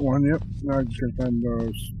 Found that one, yep. Now I just gotta find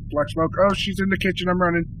those black smoke. Oh, she's in the kitchen. I'm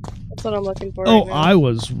running. That's what I'm looking for. Oh, right now. I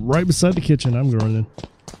was right beside the kitchen. I'm going in.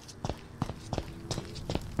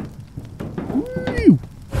 Woo!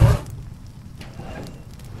 Oh,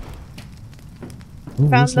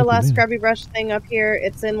 Found looks the like a last man. scrubby brush thing up here.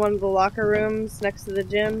 It's in one of the locker rooms next to the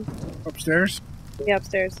gym. Upstairs? Yeah,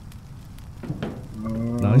 upstairs.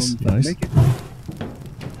 Nice. Make it.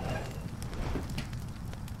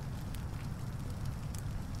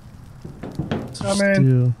 Come in.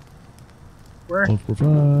 Still. Where?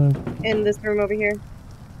 145. In this room over here.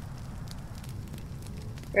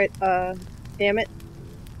 Right, damn it.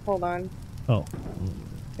 Hold on. Oh.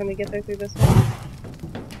 Can we get there through this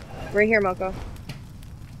one? Right here, Moko.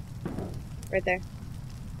 Right there.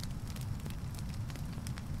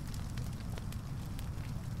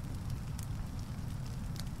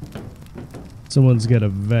 Someone's got a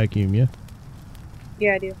vacuum, yeah?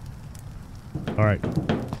 Yeah, I do. Alright.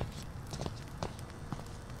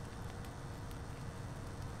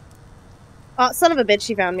 Oh, son of a bitch,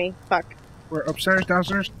 she found me. Fuck. Where? Upstairs?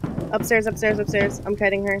 Downstairs? Upstairs, upstairs, upstairs. I'm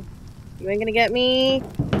kiting her. You ain't gonna get me.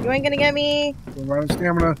 You ain't gonna get me. We're out of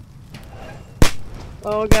stamina.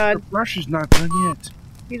 Oh The god. brush is not done yet.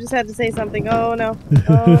 You just had to say something. Oh no.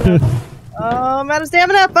 Oh no. Oh, I'm out of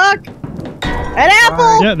stamina. Fuck! An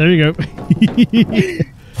apple! Yeah, there you go.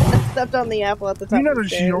 I stepped on the apple at the top You know of the that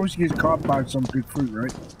she stairs. always gets caught by some big fruit,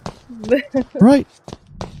 right? Right.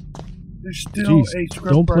 There's still Jeez, a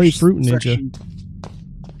scrub don't play brush Fruit Ninja. section.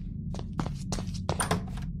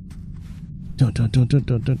 Dun dun dun dun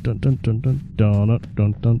dun dun dun dun dun dun dun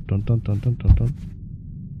dun dun dun dun dun dun dun dun.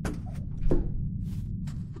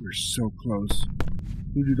 We're so close.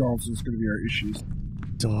 Voodoo dolls is going to be our issues.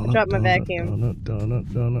 Drop my vacuum.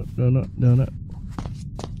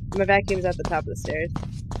 My vacuum's at the top of the stairs.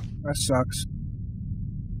 That sucks.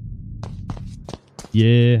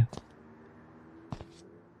 Yeah.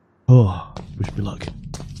 Oh, wish me luck.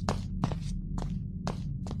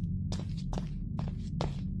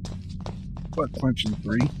 Butt punch in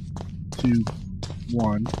 3, 2,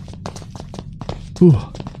 1. Ooh.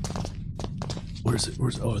 Where's it?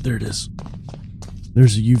 Oh, there it is.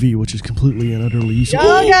 There's a UV, which is completely and utterly useless.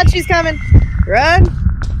 Oh god, she's coming! Run!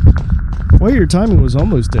 Well, your timing was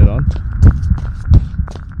almost dead on.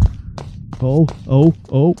 Oh, oh,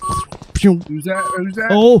 oh. Pew. Who's that? Who's that?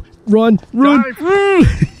 Oh, run, run.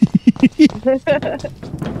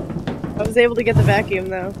 I was able to get the vacuum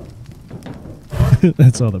though.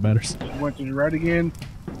 That's all that matters. She went to the right again.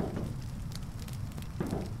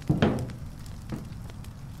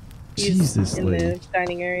 He's Jesus, in lady. the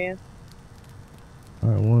dining area. All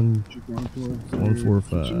right, one, She's going towards 1,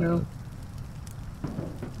 4, kitchen now.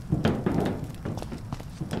 5.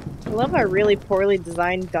 I love our really poorly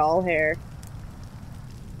designed doll hair.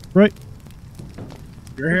 Right.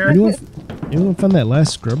 Your hair? Anyone find that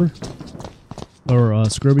last scrubber? Or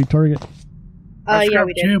scrubby target? I Yeah, scrubbed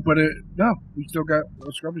we did. two, but no, we still got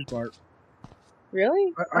a scrubber's part.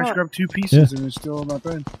 Really? I scrubbed 2 pieces and it's still not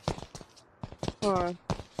done. Huh.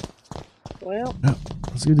 Well,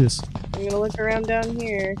 Let's do this. I'm gonna look around down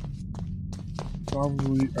here.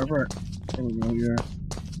 Probably, alright. I don't know, yeah.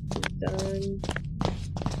 Done.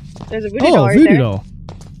 There's a voodoo doll right voodoo there. doll.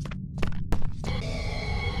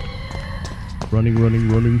 Running, running,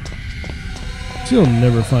 running. She'll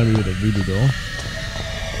never find me with a voodoo doll.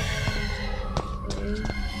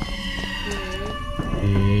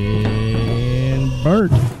 And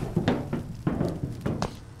burnt.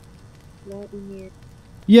 Not in here.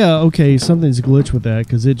 Yeah, okay, something's glitched with that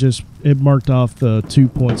because it marked off the 2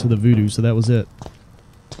 points of the voodoo, so that was it.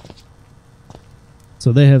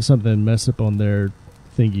 So they have something messed up on their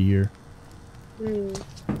thingy here. Hmm.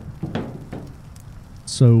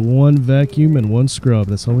 So 1 vacuum and 1 scrub,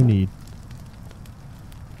 that's all we need.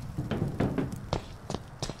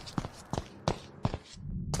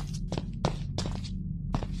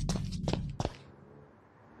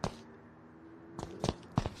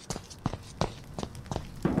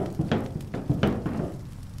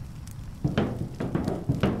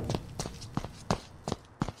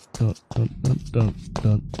 Dun, dun, dun, dun,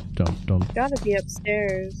 dun, dun, dun. Gotta be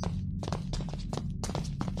upstairs.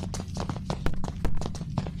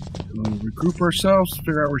 We'll regroup ourselves,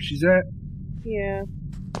 figure out where she's at. Yeah.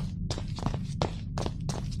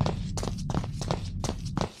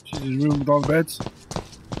 She's in the room with all the beds.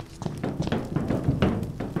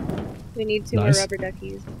 We need 2 Nice. more rubber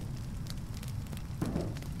duckies.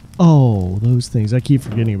 Oh, those things. I keep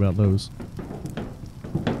forgetting about those.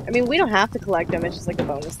 I mean, we don't have to collect them. It's just like a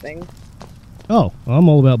bonus thing. Oh, I'm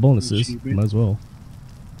all about bonuses. Achievement. Might as well.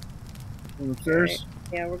 Going upstairs.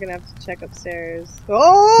 Yeah, we're gonna have to check upstairs.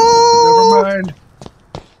 Oh! Never mind.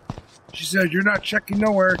 She said, "You're not checking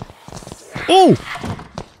nowhere." Oh!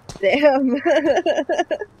 Damn.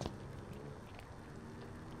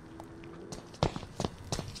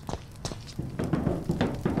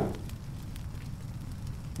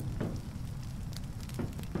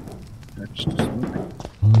 That's just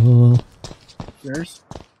smoke. Upstairs.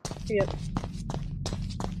 Yep.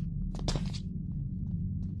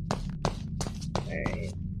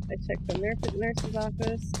 Alright. I checked the nurse's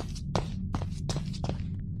office.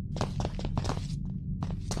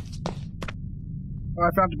 Oh,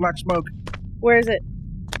 I found the black smoke. Where is it?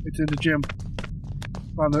 It's in the gym.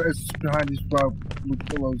 It's behind these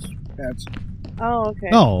pillows pads. Oh, okay.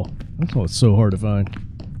 Oh, that's why it's so hard to find.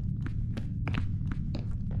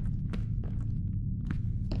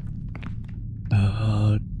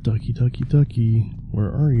 Ducky, ducky, ducky. Where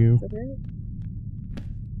are you? Is that it?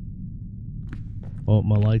 Oh,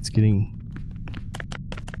 my light's getting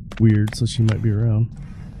weird, so she might be around.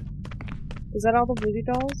 Is that all the voodoo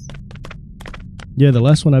dolls? Yeah, the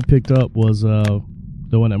last one I picked up was the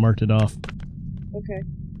one that marked it off. Okay.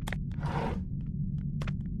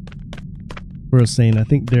 Where I was saying, I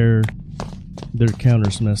think their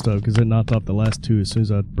counter's messed up because it knocked off the last 2 as soon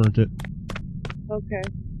as I burnt it. Okay.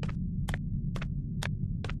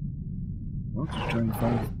 I'm just trying to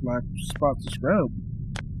find a black spot to scrub.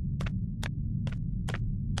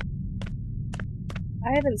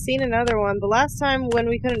 I haven't seen another one. The last time when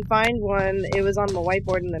we couldn't find one, it was on the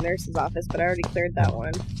whiteboard in the nurse's office, but I already cleared that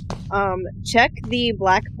one. Check the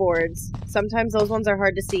blackboards. Sometimes those ones are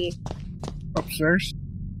hard to see. Upstairs.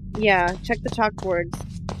 Yeah, check the chalkboards.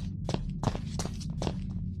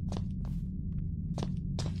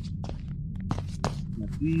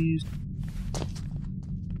 Like these.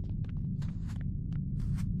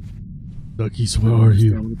 Duckies, where are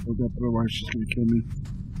you? Otherwise, she's gonna kill me.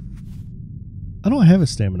 I don't have a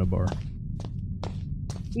stamina bar.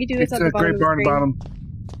 You do. It's It's at a the bottom gray of the bar on the screen.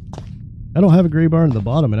 bottom. I don't have a gray bar in the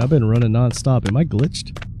bottom, and I've been running non-stop. Am I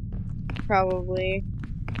glitched? Probably.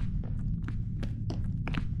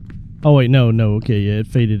 Oh, wait, no. Okay, yeah, it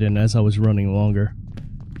faded in as I was running longer.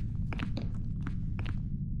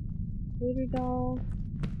 Voodoo doll.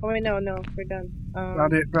 Oh wait, no, we're done.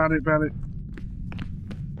 Found it.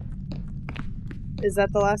 Is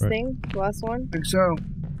that the last Right. thing? The last one? I think so.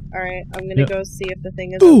 Alright, I'm gonna Yep. go see if the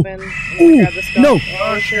thing is Ooh. open. I'm gonna Ooh. grab the skull. No.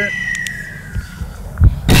 Oh shit!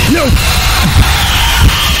 No!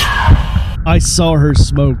 I saw her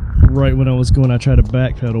smoke right when I was going. I tried to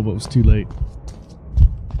backpedal, but it was too late.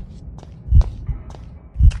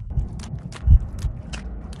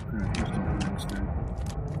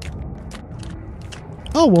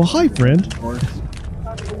 Oh, well, hi, friend.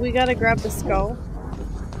 We gotta grab the skull.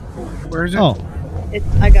 Where is it? Oh,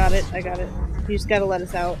 I got it. You just gotta let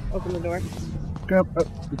us out. Open the door. Go.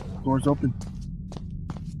 The door's open.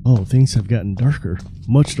 oh, things have gotten darker.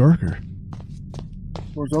 Much darker.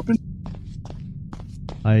 Door's open.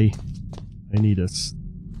 I need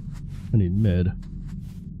I need med.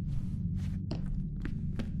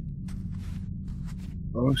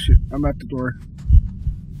 Oh shit! I'm at the door.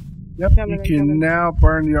 Yep, Coming, you can coming. now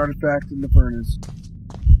burn the artifact in the furnace.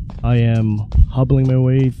 I am hobbling my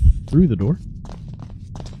way through the door.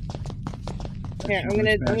 Here, I'm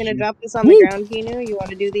gonna drop this on Woo! the ground, Hinu. You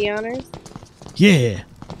wanna do the honors? Yeah.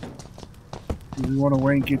 Do we want to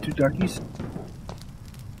wait and get 2 duckies?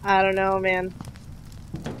 I don't know, man.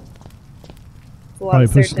 It's a lot Probably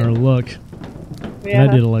of pushing our certain. luck. Yeah.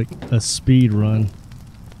 And I did like a speed run.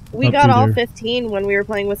 We up got through all there. 15 when we were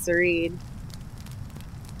playing with Sareed.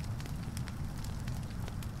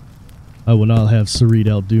 I will not have Sareed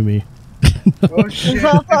outdo me. Oh shit! It's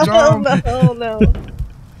Oh on. no, no.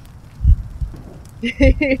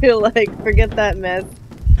 You're like, forget that mess.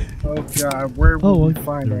 Oh god, where will Oh, we well,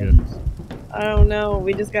 find there we all go. these? I don't know.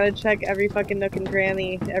 We just gotta check every fucking nook and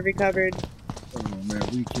cranny, every cupboard. Oh man,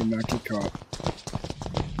 we cannot get caught.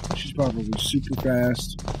 She's probably super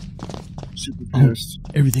fast, super Oh. pissed.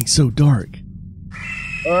 Everything's so dark.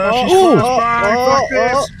 She's Oh. close by. Oh, Fuck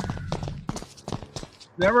this.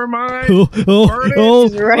 Never mind. Oh, oh, Burn it. oh,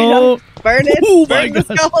 Just right oh. Burn it! Oh my Burn the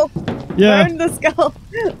gosh. skull! Yeah. Burn the skull!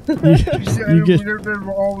 She said You get- there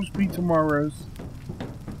will always be tomorrows.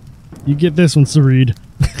 You get this one, Sareed.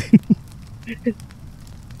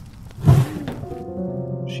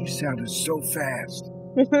 She sounded so fast.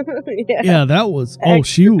 Yeah. Yeah, that was. Oh,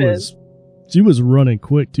 she Extra was running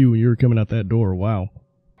quick too when you were coming out that door. Wow.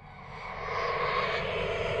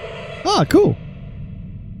 Ah, cool.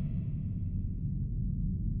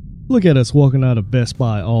 Look at us walking out of Best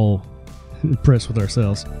Buy, all impressed with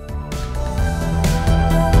ourselves.